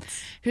 Ja, sant.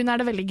 Hun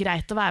er det veldig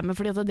greit å være med,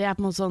 fordi det er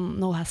på en måte sånn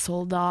no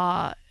hassle,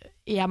 da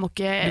jeg må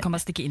ikke... Du kan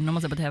bare stikke innom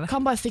og se på TV?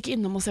 Kan bare stikke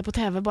innom og se på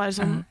TV, bare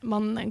sånn,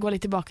 man går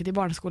litt tilbake til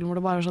barneskolen hvor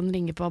det bare sånn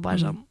ringer på,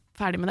 bare sånn,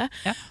 ferdig med det.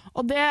 Ja.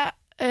 Og det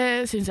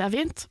synes jeg er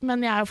fint,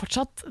 men jeg er jo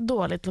fortsatt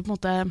dårlig til å på en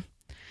måte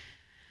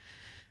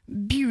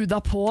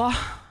bjuda på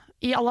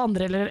i alle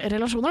andre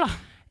relasjoner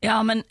da. Ja,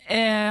 men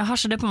har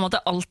ikke det på en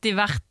måte alltid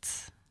vært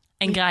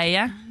en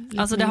greie?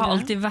 Altså det har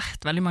alltid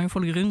vært veldig mange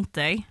folk rundt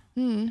deg,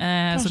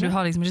 så du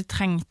har liksom ikke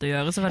trengt å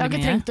gjøre så veldig mye. Jeg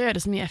har ikke trengt å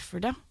gjøre så mye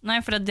effort, ja. Nei,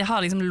 for det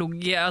har liksom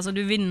logget, altså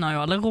du vinner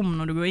jo alle rom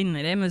når du går inn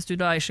i det, men hvis du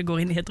da ikke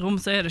går inn i et rom,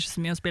 så er det ikke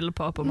så mye å spille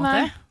på en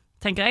måte. Nei.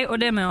 Tenker jeg, og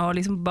det med å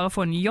liksom bare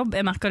få en jobb,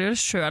 jeg merker det jo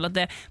selv at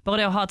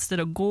bare det å ha et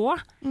sted å gå,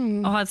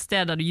 og ha et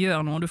sted der du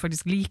gjør noe du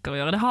faktisk liker å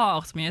gjøre, det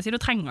har så mye, så da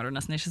trenger du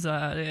nesten ikke så...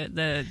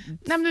 Nei,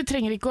 men du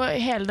trenger ikke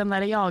hele den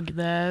der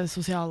jagede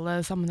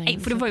sosiale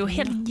sammenhengen. For det var jo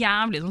helt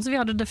jævlig, sånn som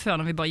vi hadde det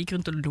før når vi bare gikk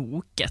rundt og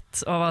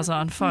loket, og var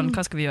sånn, faen,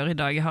 hva skal vi gjøre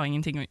i dag? Jeg har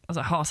ingenting,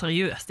 altså jeg har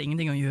seriøst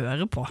ingenting å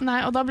gjøre på.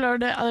 Nei, og da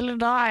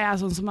er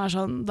jeg sånn som er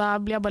sånn,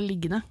 da blir jeg bare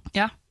liggende.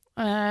 Ja.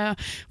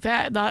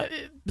 For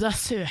da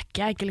søker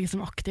jeg ikke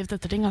liksom aktivt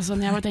etter ting, altså,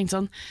 jeg har tenkt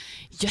sånn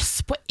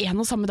på en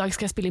og samme dag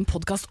skal jeg spille inn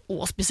podcast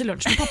og spise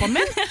lunsj med pappaen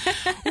min.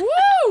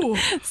 Wow!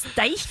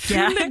 Steike!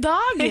 Full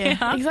dag,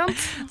 ikke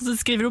sant? Så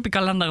skriver du opp i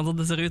kalenderen sånn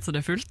at det ser ut som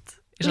det er fullt?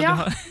 Ja,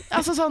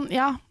 altså sånn,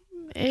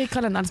 i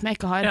kalenderen som jeg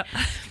ikke har.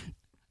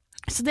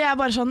 Så det er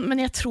bare sånn,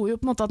 men jeg tror jo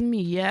på en måte at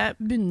mye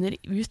bunner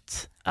ut,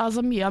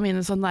 altså mye av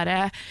mine sånn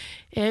derre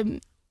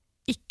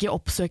ikke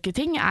oppsøke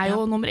ting er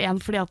jo nummer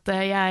 1 fordi at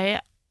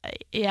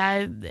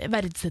jeg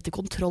verdsetter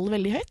kontroll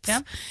veldig høyt.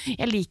 Ja.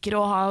 Jeg liker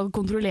å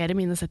kontrollere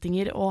mine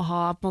settinger og på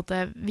en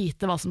måte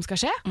vite hva som skal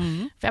skje,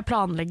 for jeg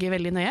planlegger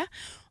veldig nøye.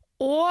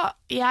 Og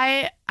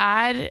jeg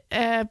på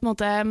en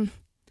måte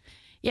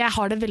jeg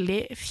har det veldig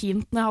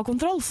fint når jeg har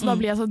kontroll, så da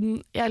blir jeg sånn,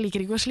 jeg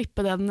liker ikke å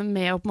slippe den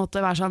med å på en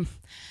måte være sånn,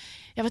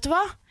 ja vet du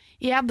hva,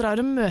 jeg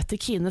drar og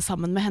møter Kine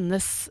sammen med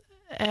hennes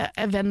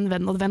venn på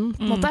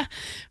en måte,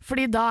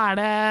 fordi da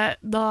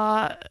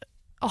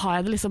har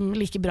jeg det liksom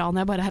like bra når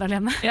jeg bare er her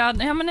alene. Ja,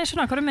 men jeg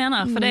skjønner hva du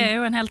mener, for det er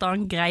jo en helt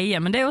annen greie,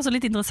 men det er jo også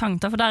litt interessant,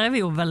 for der er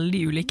vi jo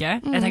veldig ulike.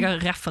 Jeg tenker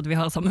rett at vi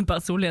har samme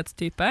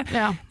personlighetstype,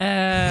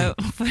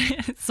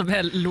 som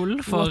er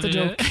lol for... What a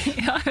joke.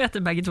 Ja, jeg vet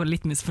begge to er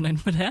litt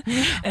misfornøyd med det.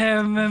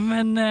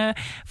 Men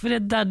for det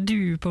er der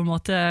du på en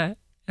måte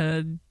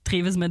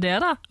trives med det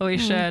da, og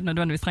ikke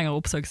nødvendigvis trenger å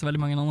oppsøke så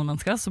veldig mange andre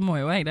mennesker, så må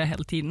jo jeg det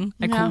hele tiden.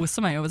 Jeg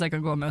koser meg jo hvis jeg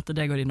kan gå og møte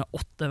deg og dine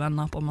 8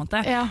 venner på en måte.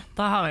 Ja.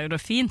 Da har jeg jo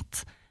det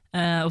fint.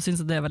 og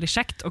synes at det veldig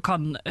kjekt, og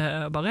kan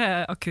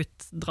bare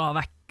akutt dra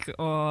vekk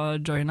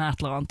og joine et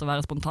eller annet og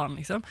være spontan,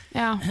 liksom.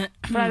 Ja,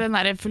 for det den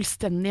der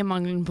fullstendige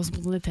mangelen på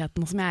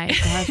spontaniteten som jeg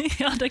ikke har.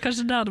 Ja, det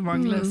kanskje der det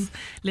mangles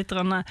litt.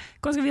 Hvordan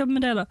skal vi jobbe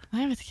med det da?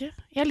 Nei, jeg vet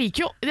ikke. Jeg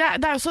liker jo, det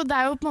er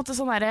jo på en måte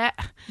sånn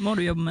der... Må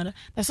du jobbe med det?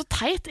 Det så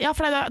teit, ja,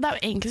 for det er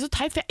jo egentlig så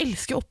teit, for jeg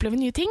elsker å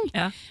oppleve nye ting.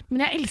 Ja.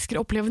 Men jeg elsker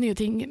å oppleve nye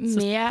ting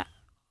med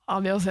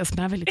AVC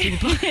som jeg er veldig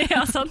tydelig på.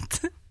 Ja,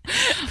 sant.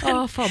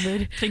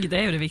 Fader. Trygghet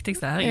er jo det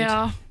viktigste, herregud.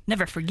 Ja.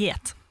 Never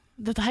forget.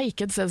 Dette her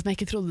gikk et sted som jeg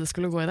ikke trodde det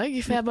skulle gå i dag,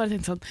 for jeg bare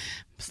tenkte sånn,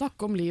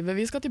 snakke om livet,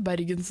 vi skal til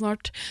Bergen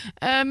snart.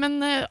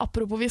 Men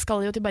apropos, vi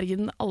skal jo til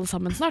Bergen alle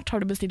sammen snart. Har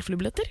du bestilt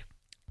flybilletter?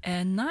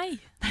 Nei.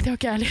 Nei, det har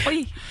ikke jeg heller.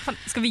 Oi, fan,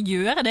 skal vi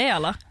gjøre det,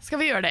 eller? Skal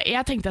vi gjøre det?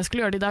 Jeg tenkte jeg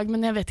skulle gjøre det i dag,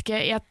 men jeg vet ikke.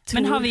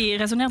 Men har vi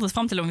resonert oss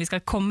frem til om vi skal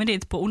komme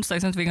dit på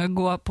onsdag, sånn at vi kan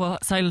gå på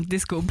Silent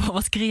Disco på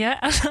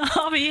Vaskeriet, eller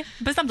har vi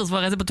bestemt oss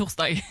for å reise på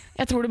torsdag?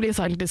 Jeg tror det blir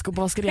Silent Disco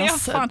på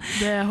Vaskeriet, ja,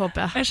 det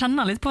håper jeg. Jeg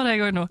kjenner litt på det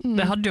også nå.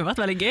 Det hadde jo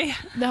vært veldig gøy.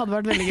 Det hadde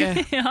vært veldig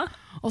gøy. Ja.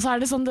 Og så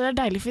er det sånn, det er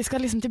deilig, for vi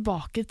skal liksom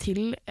tilbake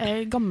til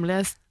gamle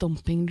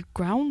stomping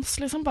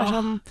grounds, liksom, bare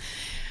sånn...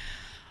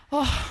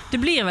 Det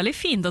blir veldig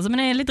fint, altså, men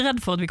jeg er litt redd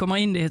for at vi kommer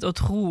inn dit og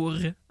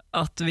tror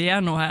at vi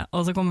er noe,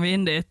 og så kommer vi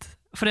inn dit.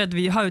 Fordi at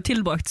vi har jo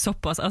tilbrakt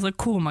såpass, altså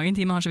hvor mange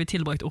timer har ikke vi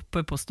tilbrakt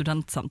oppe på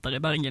studentsenter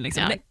i Bergen,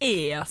 liksom? Ja. Det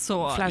er så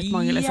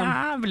mange, liksom.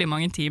 Jævlig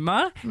mange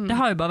timer. Det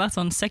har jo bare vært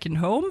sånn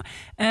second home.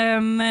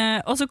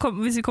 Og så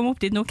hvis vi kommer opp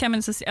dit nå, jeg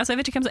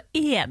vet ikke hvem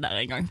som er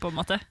der engang, på en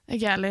måte.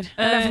 Ikke heller.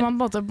 Det er derfor man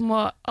på en måte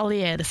må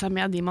alliere seg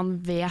med de man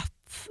vet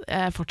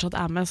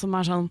fortsatt er med, som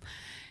er sånn,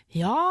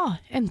 ja,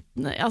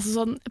 enten, altså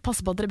sånn, passe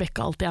på at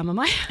Rebecca alltid er med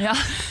meg. Ja.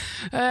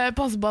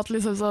 Passe på at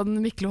liksom sånn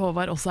Mikkel og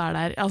Håvard også er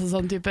der, altså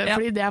sånn type,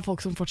 fordi det er folk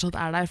som fortsatt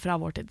er der fra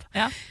vår tid.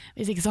 Ja.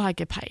 Hvis ikke så har jeg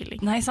ikke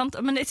peiling. Nei, sant,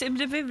 men det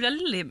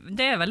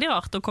er veldig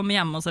rart å komme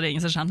hjem og så er det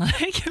ingen som kjenner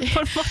deg,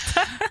 på en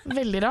måte.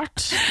 Veldig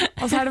rart.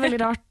 Og så er det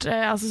veldig rart,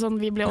 altså sånn,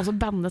 vi ble også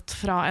bandet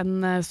fra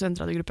en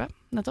studentradiogruppe,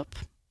 nettopp.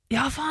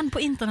 Ja, faen,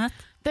 på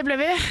internett. Det ble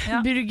vi. Ja.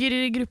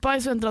 Burgergruppa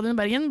i Studentradioen i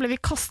Bergen ble vi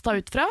kastet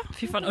ut fra.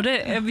 Fy faen, og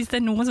hvis det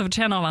er noen som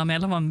fortjener å være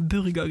medlem av en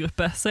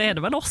burgergruppe, så er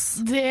det vel oss.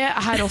 Det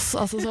er oss,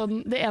 altså sånn,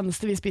 det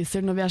eneste vi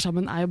spiser når vi er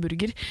sammen er jo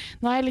burger.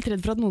 Nå er jeg litt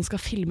redd for at noen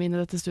skal filme inn i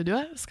dette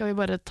studioet. Skal vi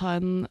bare ta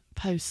en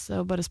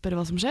pause og bare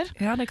spørre hva som skjer?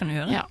 Ja, det kan du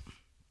gjøre. Ja.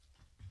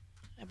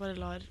 Jeg bare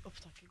lar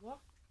opptaket gå.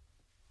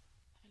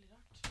 Veldig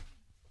rart.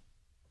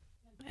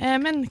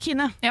 Men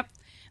Kine,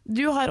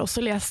 du har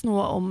også lest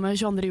noe om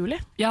 22. juli.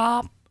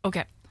 Ja,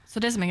 ok. Så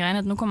det som er greien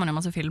er at nå kommer det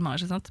masse filmer,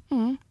 ikke sant?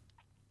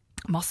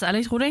 Masse,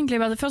 eller jeg trodde egentlig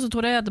bare, først så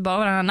trodde jeg at det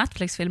bare var denne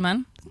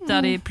Netflix-filmen,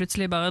 der de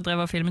plutselig bare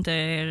drev og filmet i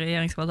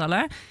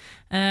regjeringskvartalet.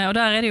 Og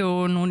der er det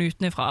jo noen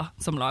utenifra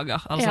som lager,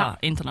 altså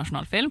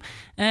internasjonal film,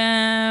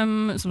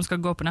 som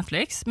skal gå på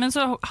Netflix. Men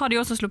så har de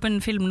også sluppet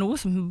en film nå,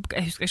 som,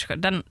 jeg husker ikke,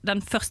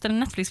 den første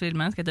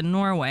Netflix-filmen skal hete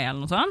Norway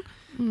eller noe sånt.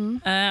 Og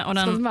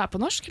skal den være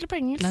på norsk eller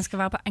på engelsk? Den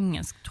skal være på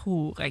engelsk,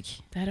 tror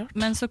jeg. Det er rart.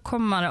 Men så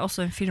kommer det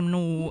også en film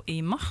nå i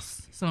mars,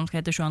 som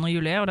skal hete 22.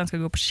 juli, og den skal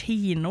gå på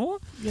kino.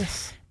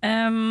 Yes.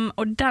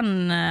 Og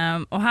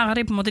her har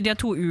de på en måte, de har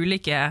to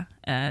ulike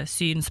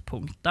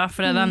synspunkter,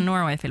 for den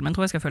Norway-filmen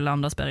tror jeg skal følge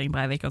Anders Behring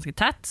Breivik ganske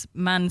tett,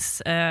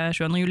 mens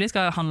 22. juli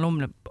skal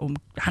handle om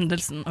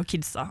hendelsen og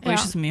kidsa, og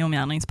ikke så mye om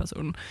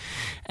gjerningspersonen.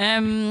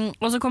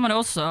 Og så kommer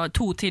det også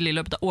 2 til i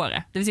løpet av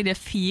året. Det vil si det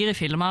er 4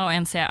 filmer og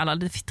en serie, eller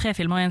det er 3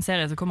 filmer og en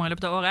serie som kommer i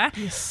løpet av året.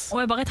 Yes.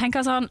 Og jeg bare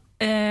tenker sånn,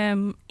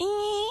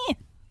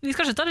 vi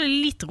skal ikke ta det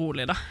litt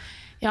rolig da.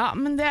 Ja,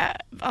 men det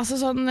altså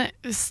sånn,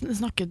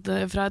 snakket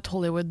fra et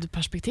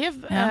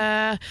Hollywood-perspektiv,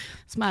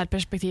 som er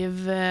perspektiv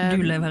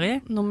du lever i?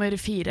 Nummer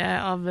 4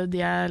 av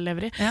de jeg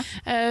lever i,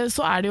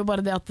 så er det jo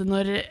bare det at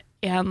når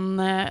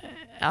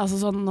altså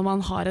sånn, når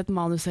man har et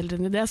manus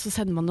eller en idé, så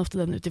sender man ofte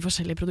den ut i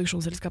forskjellige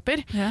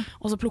produksjonsselskaper,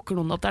 og så plukker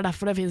noen opp. Det er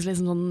derfor det finnes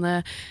liksom sånn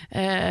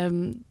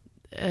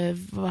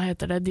hva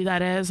heter det, de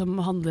der som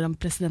handler om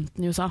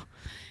presidenten i USA.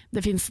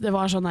 Det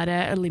var sånn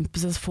der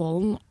Olympus Has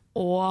Fallen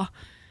og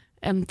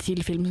en til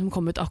film som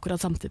kom ut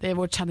akkurat samtidig,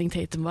 hvor Channing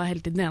Tatum var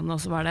helt i den ene,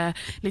 og så var det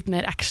litt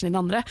mer action i den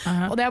andre.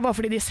 Og det er bare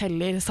fordi de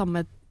selger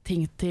samme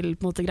ting til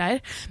på en måte greier.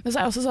 Men så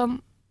er det også sånn,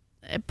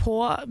 på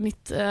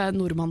mitt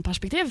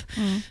nordmannperspektiv,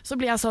 så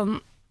blir jeg sånn,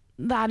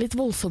 det er litt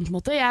voldsomt på en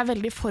måte. Jeg er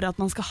veldig for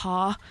at man skal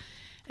ha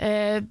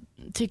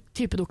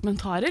type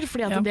dokumentarer,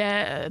 fordi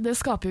at det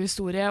skaper jo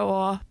historie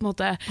og på en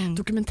måte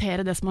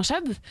dokumentere det som har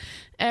skjedd.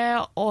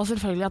 Og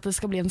selvfølgelig at det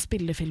skal bli en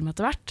spillefilm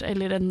etter hvert,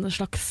 eller en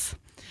slags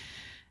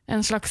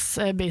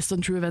based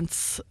on true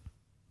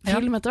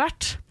events-film etter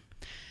hvert.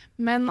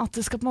 Men at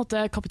det skal på en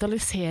måte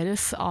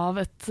kapitaliseres av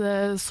et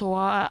så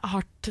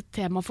hardt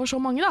tema for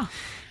så mange da.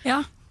 Ja,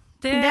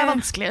 det er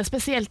vanskelig,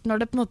 spesielt når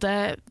det på en måte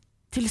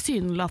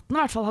tilsynelatende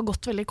i hvert fall har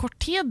gått veldig kort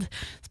tid.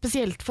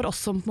 Spesielt for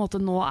oss som på en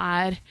måte nå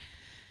er,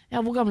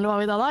 ja, hvor gamle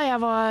var vi da?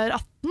 Jeg var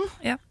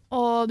 18,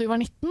 og du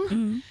var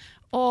 19.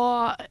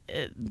 Og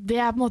det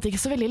er på en måte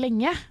ikke så veldig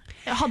lenge.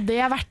 Hadde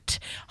jeg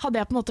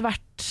på en måte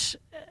vært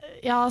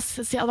jeg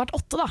hadde vært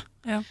 8 da,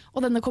 og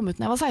denne kom ut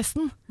når jeg var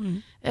 16,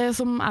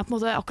 som på en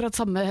måte akkurat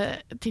samme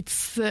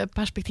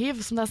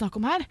tidsperspektiv som det snakk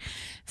om her,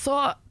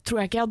 så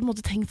tror jeg ikke jeg hadde på en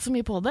måte tenkt så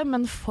mye på det,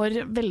 men for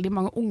veldig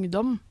mange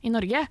ungdom i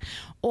Norge,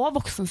 og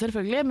voksne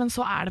selvfølgelig, men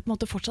så det på en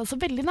måte fortsatt så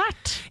veldig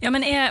nært. Ja,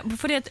 men jeg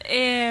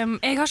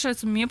har ikke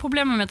så mye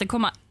problemer med at det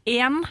kommer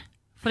én,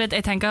 fordi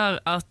jeg tenker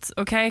at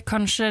ok,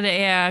 kanskje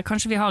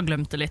vi har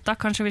glemt det litt da,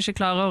 kanskje vi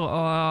ikke klarer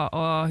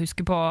å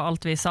huske på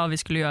alt vi sa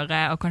vi skulle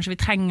gjøre, og kanskje vi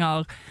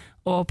trenger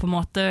å på en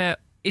måte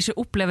ikke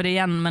oppleve det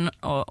igjen, men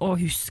å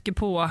huske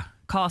på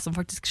hva som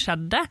faktisk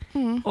skjedde,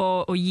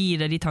 og gi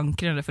det de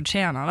tankene det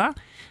fortjener da.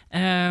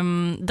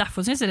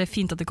 Derfor synes jeg det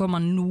fint at det kommer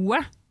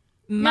noe,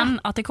 men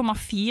at det kommer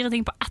 4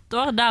 ting på 1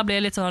 år, der blir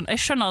jeg litt sånn, jeg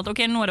skjønner at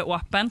ok, nå det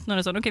åpent, nå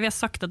det sånn, ok, vi har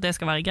sagt at det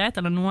skal være greit,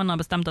 eller noen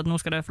har bestemt at nå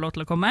skal det få lov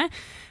til å komme,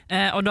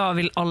 og da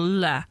vil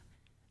alle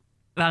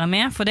være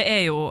med, for det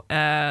jo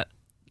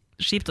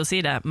kjipt å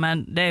si det,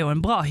 men det jo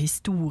en bra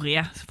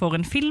historie for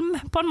en film,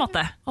 på en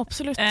måte.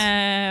 Absolutt.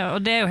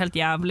 Og det jo helt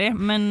jævlig,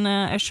 men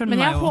jeg skjønner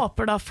men jeg jo...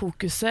 håper da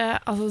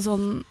fokuset, altså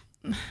sånn...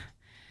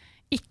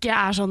 ikke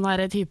sånn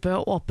der type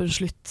åpen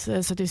slutt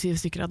 77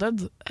 stykker har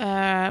dødd,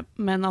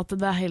 men at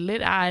det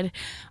heller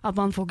at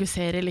man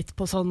fokuserer litt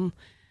på sånn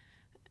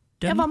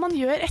hva man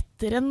gjør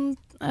etter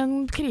en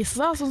krise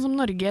da, sånn som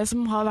Norge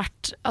som har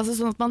vært, altså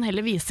sånn at man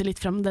heller viser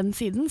litt frem den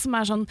siden, som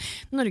sånn,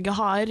 Norge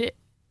har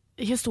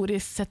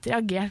historisk sett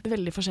reagert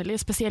veldig forskjellig,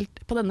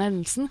 spesielt på denne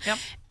hendelsen,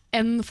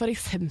 enn for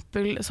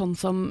eksempel sånn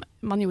som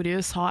man gjorde i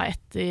USA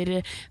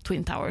etter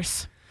Twin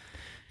Towers.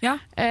 Ja.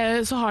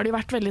 Så har det jo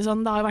vært veldig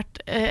sånn, det har jo vært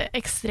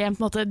ekstremt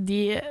på en måte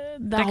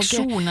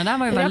reaksjonene der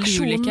var jo veldig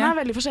ulike. Reaksjonene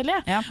veldig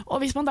forskjellige,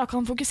 og hvis man da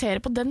kan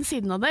fokusere på den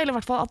siden av det, eller i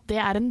hvert fall at det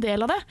en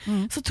del av det,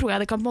 så tror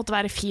jeg det kan på en måte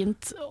være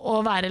fint å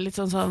være litt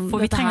sånn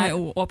for vi trenger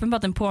jo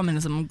åpenbart en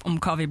påminnelse om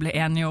hva vi ble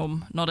enige om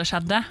når det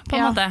skjedde, på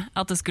en måte,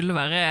 at det skulle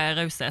være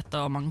raushet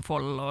og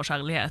mangfold og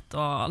kjærlighet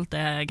og alt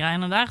det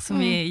greiene der,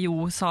 som vi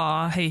jo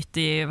sa høyt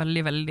i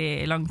veldig, veldig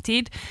lang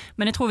tid,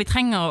 men jeg tror vi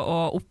trenger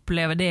å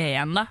oppleve det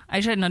igjen da,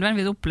 jeg ikke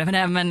nødvendigvis oppleve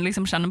det, men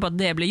liksom kjenne på at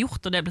det ble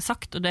gjort, og det ble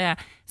sagt, og det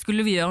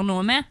skulle vi gjøre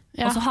noe med.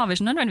 Og så har vi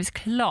ikke nødvendigvis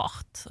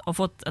klart å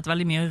få et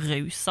veldig mye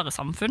rausere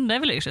samfunn. Det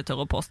vil jeg ikke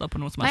tørre å påstå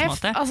på noen som helst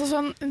måte. Altså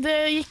sånn, det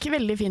gikk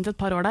veldig fint et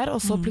par år der,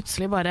 og så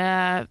plutselig bare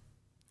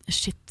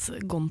shit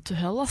gone to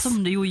hell. Altså.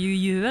 Som det jo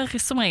gjør,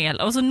 som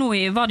regel. Altså, nå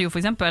var det jo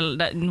for eksempel,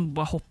 nå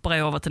bare hopper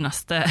jeg over til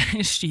neste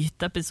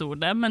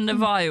skyteepisode, men det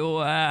var jo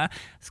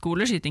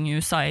skoleskyting i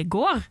USA i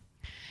går.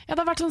 Ja,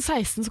 det har vært sånn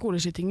 16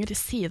 skoleskytinger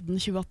siden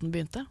 2018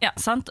 begynte. Ja,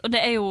 sant. Og det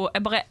jo,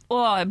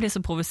 jeg blir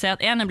så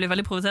provosert. Jeg blir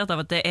veldig provosert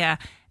av at det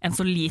en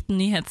så liten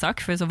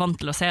nyhetssak, for jeg så vant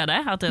til å se det.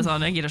 At det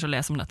sånn, jeg gidder ikke å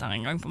lese om dette her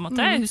en gang, på en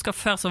måte. Jeg husker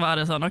før så var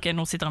det sånn, ok,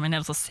 nå sitter jeg meg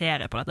ned og så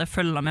ser jeg på dette. Jeg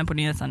følger med på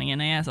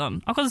nyhetssendingen. Jeg sånn,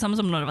 akkurat det samme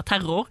som når det var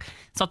terror.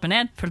 Satt meg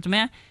ned, følte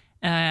med.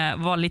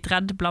 Var litt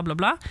redd, bla bla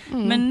bla.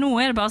 Men nå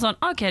det bare sånn,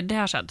 ok, det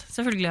har skjedd.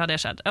 Selvfølgelig har det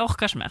skjedd. Jeg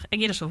orker ikke mer.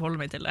 Jeg gidder ikke å holde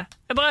meg til det.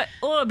 Jeg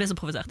blir så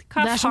provosert.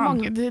 Det så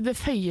mange, det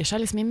føyer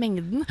seg liksom i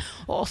mengden.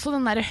 Og også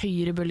den der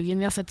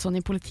høyrebølgen vi har sett sånn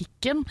i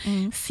politikken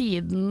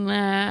siden,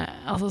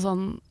 altså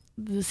sånn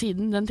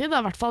siden den tid,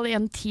 i hvert fall i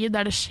en tid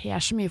der det skjer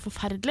så mye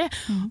forferdelig,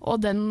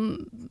 og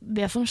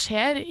det som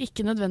skjer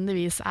ikke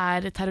nødvendigvis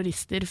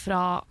terrorister fra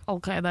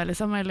Al-Qaida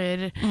liksom,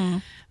 eller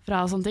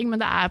fra sånne ting,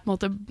 men det på en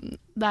måte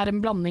det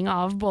en blanding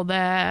av både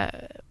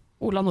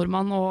Ola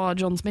Nordmann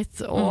og John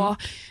Smith og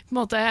på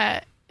en måte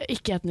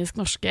ikke-etnisk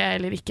norske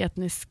eller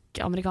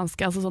ikke-etnisk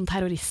amerikanske, altså sånn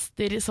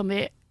terrorister som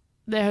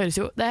det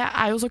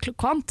jo så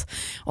kvant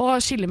å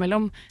skille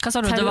mellom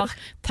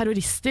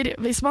terrorister.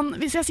 Hvis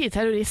jeg sier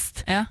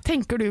terrorist,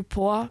 tenker du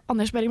på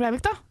Anders Behring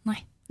Breivik da?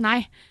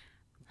 Nei.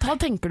 Da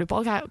tenker du på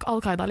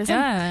Al-Qaida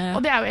liksom.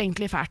 Og det jo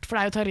egentlig fælt, for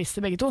det jo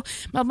terrorister begge to.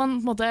 Men at man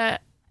på en måte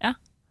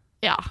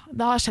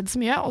det har skjedd så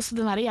mye. Også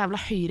den der jævla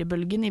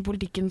høyrebølgen i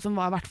politikken som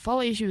var i hvert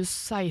fall i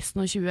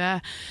 2016 og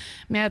 20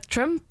 med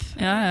Trump.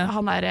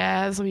 Han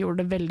som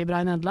gjorde det veldig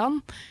bra i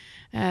Nederland.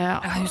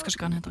 Jeg husker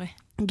ikke hva han heter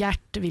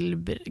Gert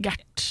Wilber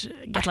Gert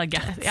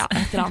ja,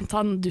 et eller annet,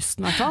 han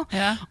dusten i hvert fall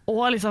og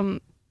liksom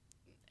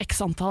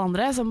x antall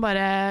andre som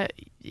bare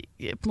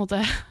på en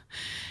måte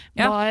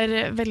var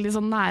veldig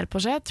sånn nær på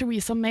seg.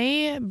 Theresa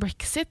May,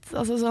 Brexit,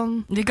 altså sånn.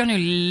 Vi kan jo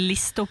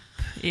liste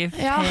opp i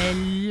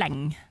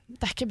fleng.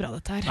 Det ikke bra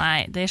dette her.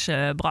 Nei, det ikke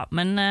bra,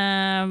 men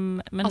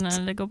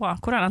det går bra.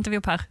 Hvordan endte vi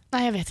opp her?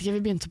 Nei, jeg vet ikke,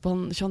 vi begynte på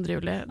 22.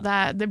 juli.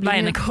 Det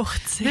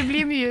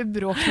blir mye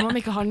bråk når man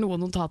ikke har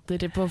noen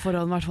notater på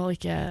forhånd, i hvert fall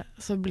ikke,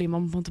 så blir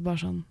man på en måte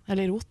bare sånn,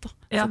 eller rot da,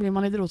 så blir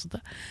man litt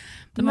rotete.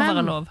 Det må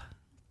være lov.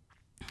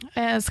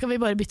 Skal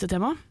vi bare bytte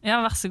tema?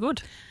 Ja, vær så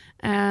god.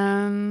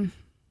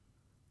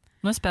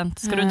 Nå jeg spent.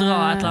 Skal du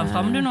dra et eller annet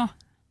frem du nå?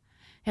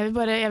 Jeg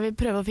vil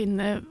prøve å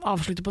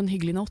avslutte på en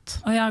hyggelig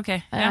not. Ok.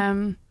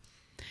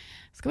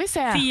 Skal vi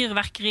se.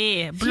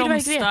 Fyrverkeri,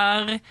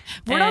 blomster.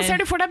 Hvordan ser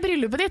du for deg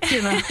bryllupet ditt,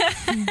 Tine?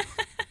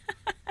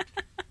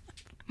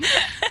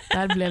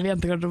 Der ble vi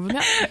jentegarderoben,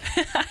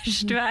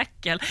 Æsj, du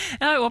ekkel.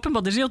 Jeg har jo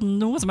åpenbart ikke gjort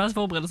noe som helst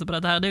forberedelse på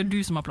dette her. Det jo du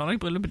som har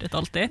planlagt bryllupet ditt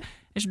alltid.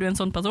 Er ikke du en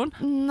sånn person?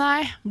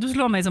 Nei. Du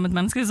slår meg som et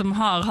menneske som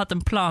har hatt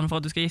en plan for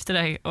at du skal gifte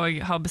deg, og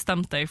har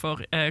bestemt deg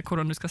for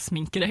hvordan du skal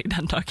sminke deg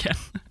den dagen.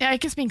 Jeg er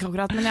ikke sminke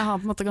akkurat, men jeg har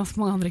på en måte ganske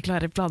mange andre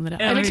klare planer.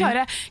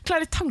 Eller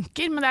klare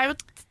tanker, men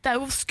det er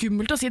jo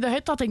skummelt å si det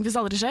høyt, da. Tenk hvis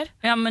det aldri skjer.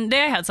 Ja, men det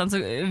er helt sant, så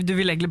du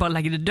vil egentlig bare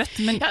legge det dødt.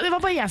 Men... Ja, det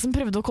var bare jeg som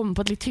prøvde å komme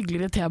på et litt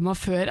hyggeligere tema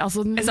før.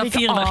 Altså, jeg sa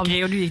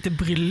fyrverkeri, og du gikk til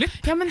bryllup.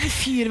 Ja, men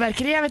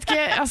fyrverkeri, jeg vet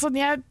ikke, altså,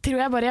 jeg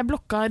tror jeg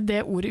blokka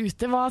det ordet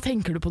ute. Hva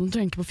tenker du på når du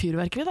tenker på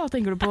fyrverkeri da?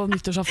 Tenker du på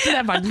nyttårsaften? Det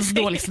er verdens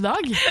dårligste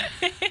dag.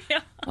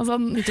 Altså,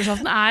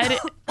 nyttårsaften er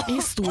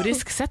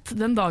historisk sett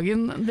den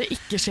dagen det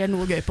ikke skjer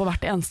noe gøy på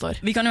hvert eneste år.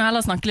 Vi kan jo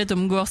heller snakke litt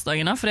om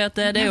gårsdagen da, for det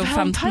er jo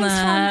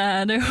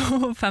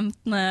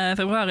 15.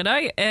 februar i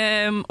dag,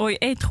 og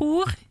jeg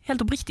tror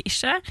helt oppriktig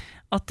ikke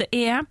at det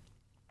er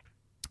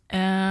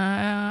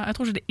jeg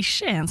tror ikke det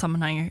ikke er en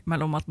sammenheng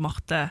mellom at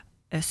Marte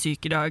er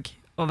syk i dag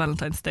og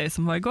Valentine's Day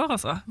som var i går,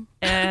 altså.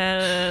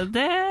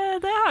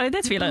 Det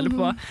tviler jeg litt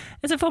på.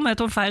 Jeg ser for meg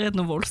at hun feiret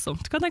noe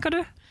voldsomt. Hva tenker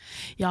du?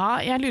 Ja,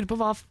 jeg lurer på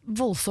hva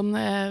voldsom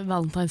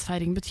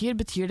valentinsfeiring betyr.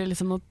 Betyr det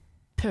liksom å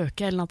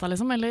pøke hele natta,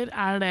 liksom? Eller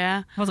er det...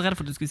 Jeg var så redd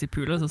for at du skulle si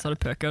pule, så sa du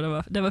pøke,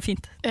 og det var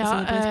fint.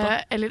 Ja,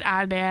 eller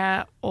er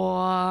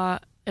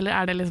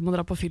det liksom å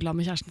dra på fylla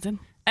med kjæresten sin?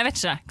 Jeg vet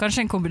ikke.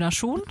 Kanskje en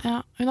kombinasjon?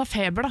 Ja, hun har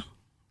feber da.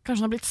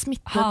 Kanskje hun har blitt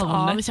smittet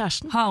av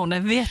kjæresten. Har hun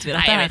det? Vet vi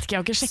dette? Nei, jeg vet ikke, jeg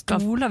har ikke sjekket.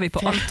 Stoler vi på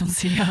alt hun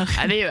sier?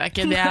 Nei, det gjør jeg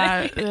ikke.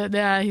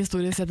 Det er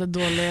historisk sett en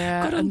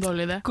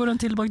dårlig idé.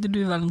 Hvordan tilbrakte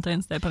du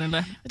Valentine's Day,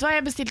 Pernille? Vet du hva,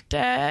 jeg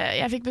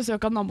fikk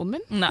besøk av naboen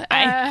min. Nei.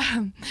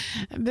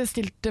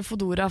 Bestilte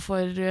Fodora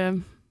for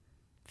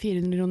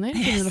 400 kroner,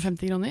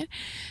 450 kroner.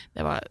 Det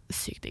var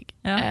sykt digg.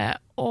 Ja.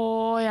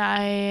 Og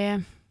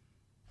jeg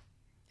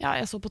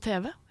så på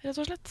TV, rett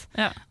og slett.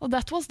 Ja. Og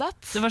that was that.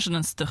 Det var ikke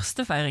den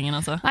største feiringen,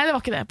 altså? Nei, det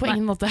var ikke det, på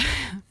ingen måte.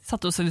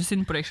 Satt du og så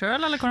synd på deg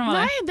selv, eller hvordan var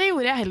det? Nei, det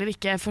gjorde jeg heller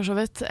ikke, for så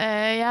vidt.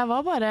 Jeg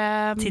var bare...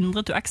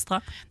 Tindret du ekstra?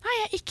 Nei,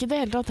 ikke det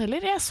hele tatt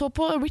heller. Jeg så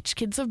på Rich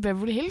Kids of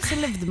Beverly Hills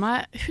og levde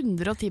meg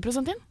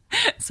 110% inn.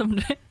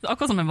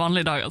 Akkurat som en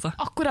vanlig dag, altså?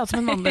 Akkurat som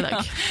en vanlig dag.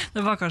 Ja,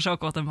 det var kanskje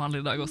akkurat en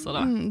vanlig dag også,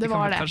 da. Det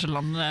var det. Vi kan kanskje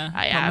lande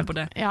på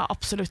det. Ja,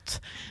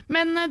 absolutt.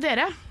 Men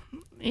dere,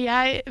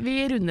 vi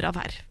runder av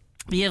her.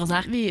 Vi gir oss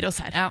her.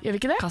 Ja. Gjør vi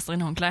ikke det? Kaster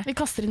inn håndkle. Vi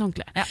kaster inn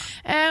håndkle. Ja.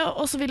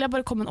 Og så vil jeg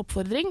bare komme med en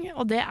oppfordring,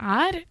 og det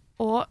er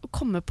å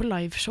komme på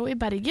liveshow i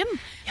Bergen.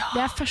 Ja.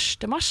 Det er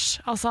 1.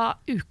 mars, altså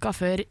uka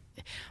før,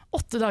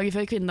 8 dager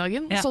før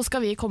kvinnedagen, så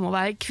skal vi komme og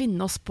være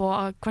kvinne oss på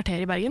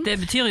kvarter i Bergen. Det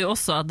betyr jo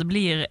også at det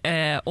blir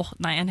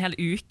en hel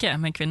uke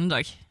med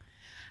kvinnedag.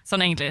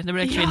 Sånn egentlig, det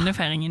ble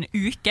kvinnefeiring i en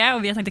uke,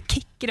 og vi har tenkt å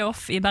kicke det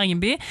off i Bergen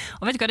by.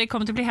 Og vet du hva, det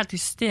kommer til å bli helt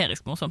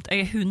hysterisk morsomt.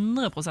 Jeg er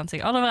 100%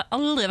 sikker. Jeg har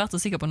aldri vært så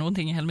sikker på noen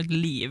ting i hele mitt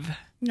liv.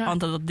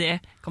 Antatt at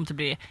det kommer til å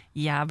bli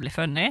jævlig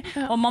funny.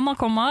 Og mamma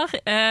kommer,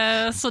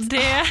 så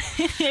det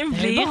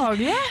blir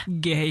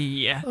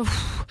gøy.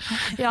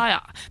 Ja.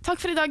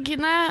 Takk for i dag,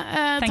 Kine.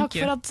 Takk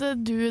for at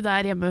du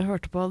der hjemme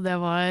hørte på. Det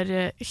var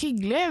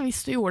hyggelig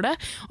hvis du gjorde det.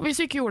 Og hvis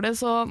du ikke gjorde det,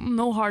 så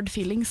no hard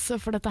feelings,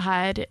 for dette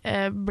her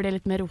ble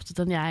litt mer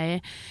rotet enn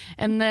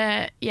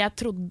jeg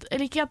trodde.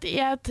 Eller ikke at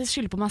jeg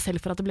skylder på meg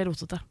selv for at det ble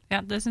rotete.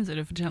 Ja, det synes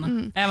jeg du fortjener.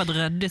 Jeg har vært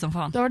røddig som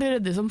faen. Du har vært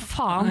røddig som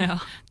faen. Ja.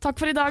 Takk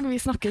for i dag.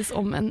 Vi snakkes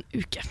om en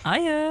uke.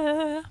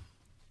 Adjø.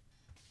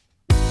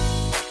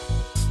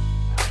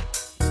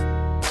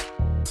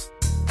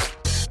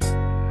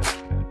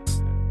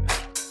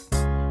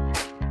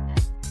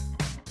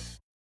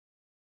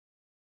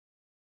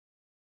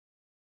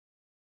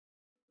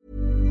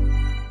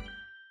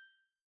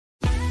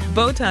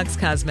 Botox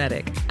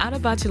Cosmetic, out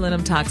of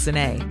botulinum toxin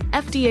A,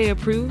 FDA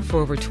approved for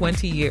over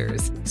 20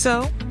 years.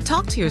 So,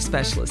 talk to your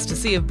specialist to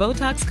see if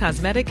Botox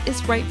Cosmetic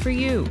is right for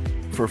you.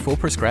 For full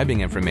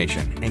prescribing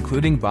information,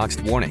 including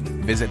boxed warning,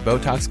 visit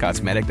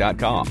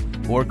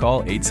BotoxCosmetic.com or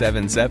call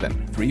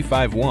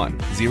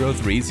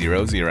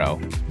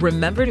 877-351-0300.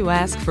 Remember to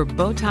ask for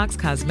Botox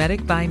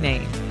Cosmetic by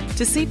name.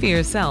 To see for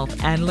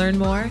yourself and learn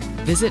more,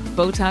 visit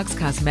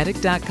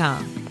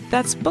BotoxCosmetic.com.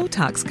 That's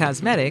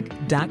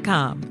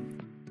BotoxCosmetic.com.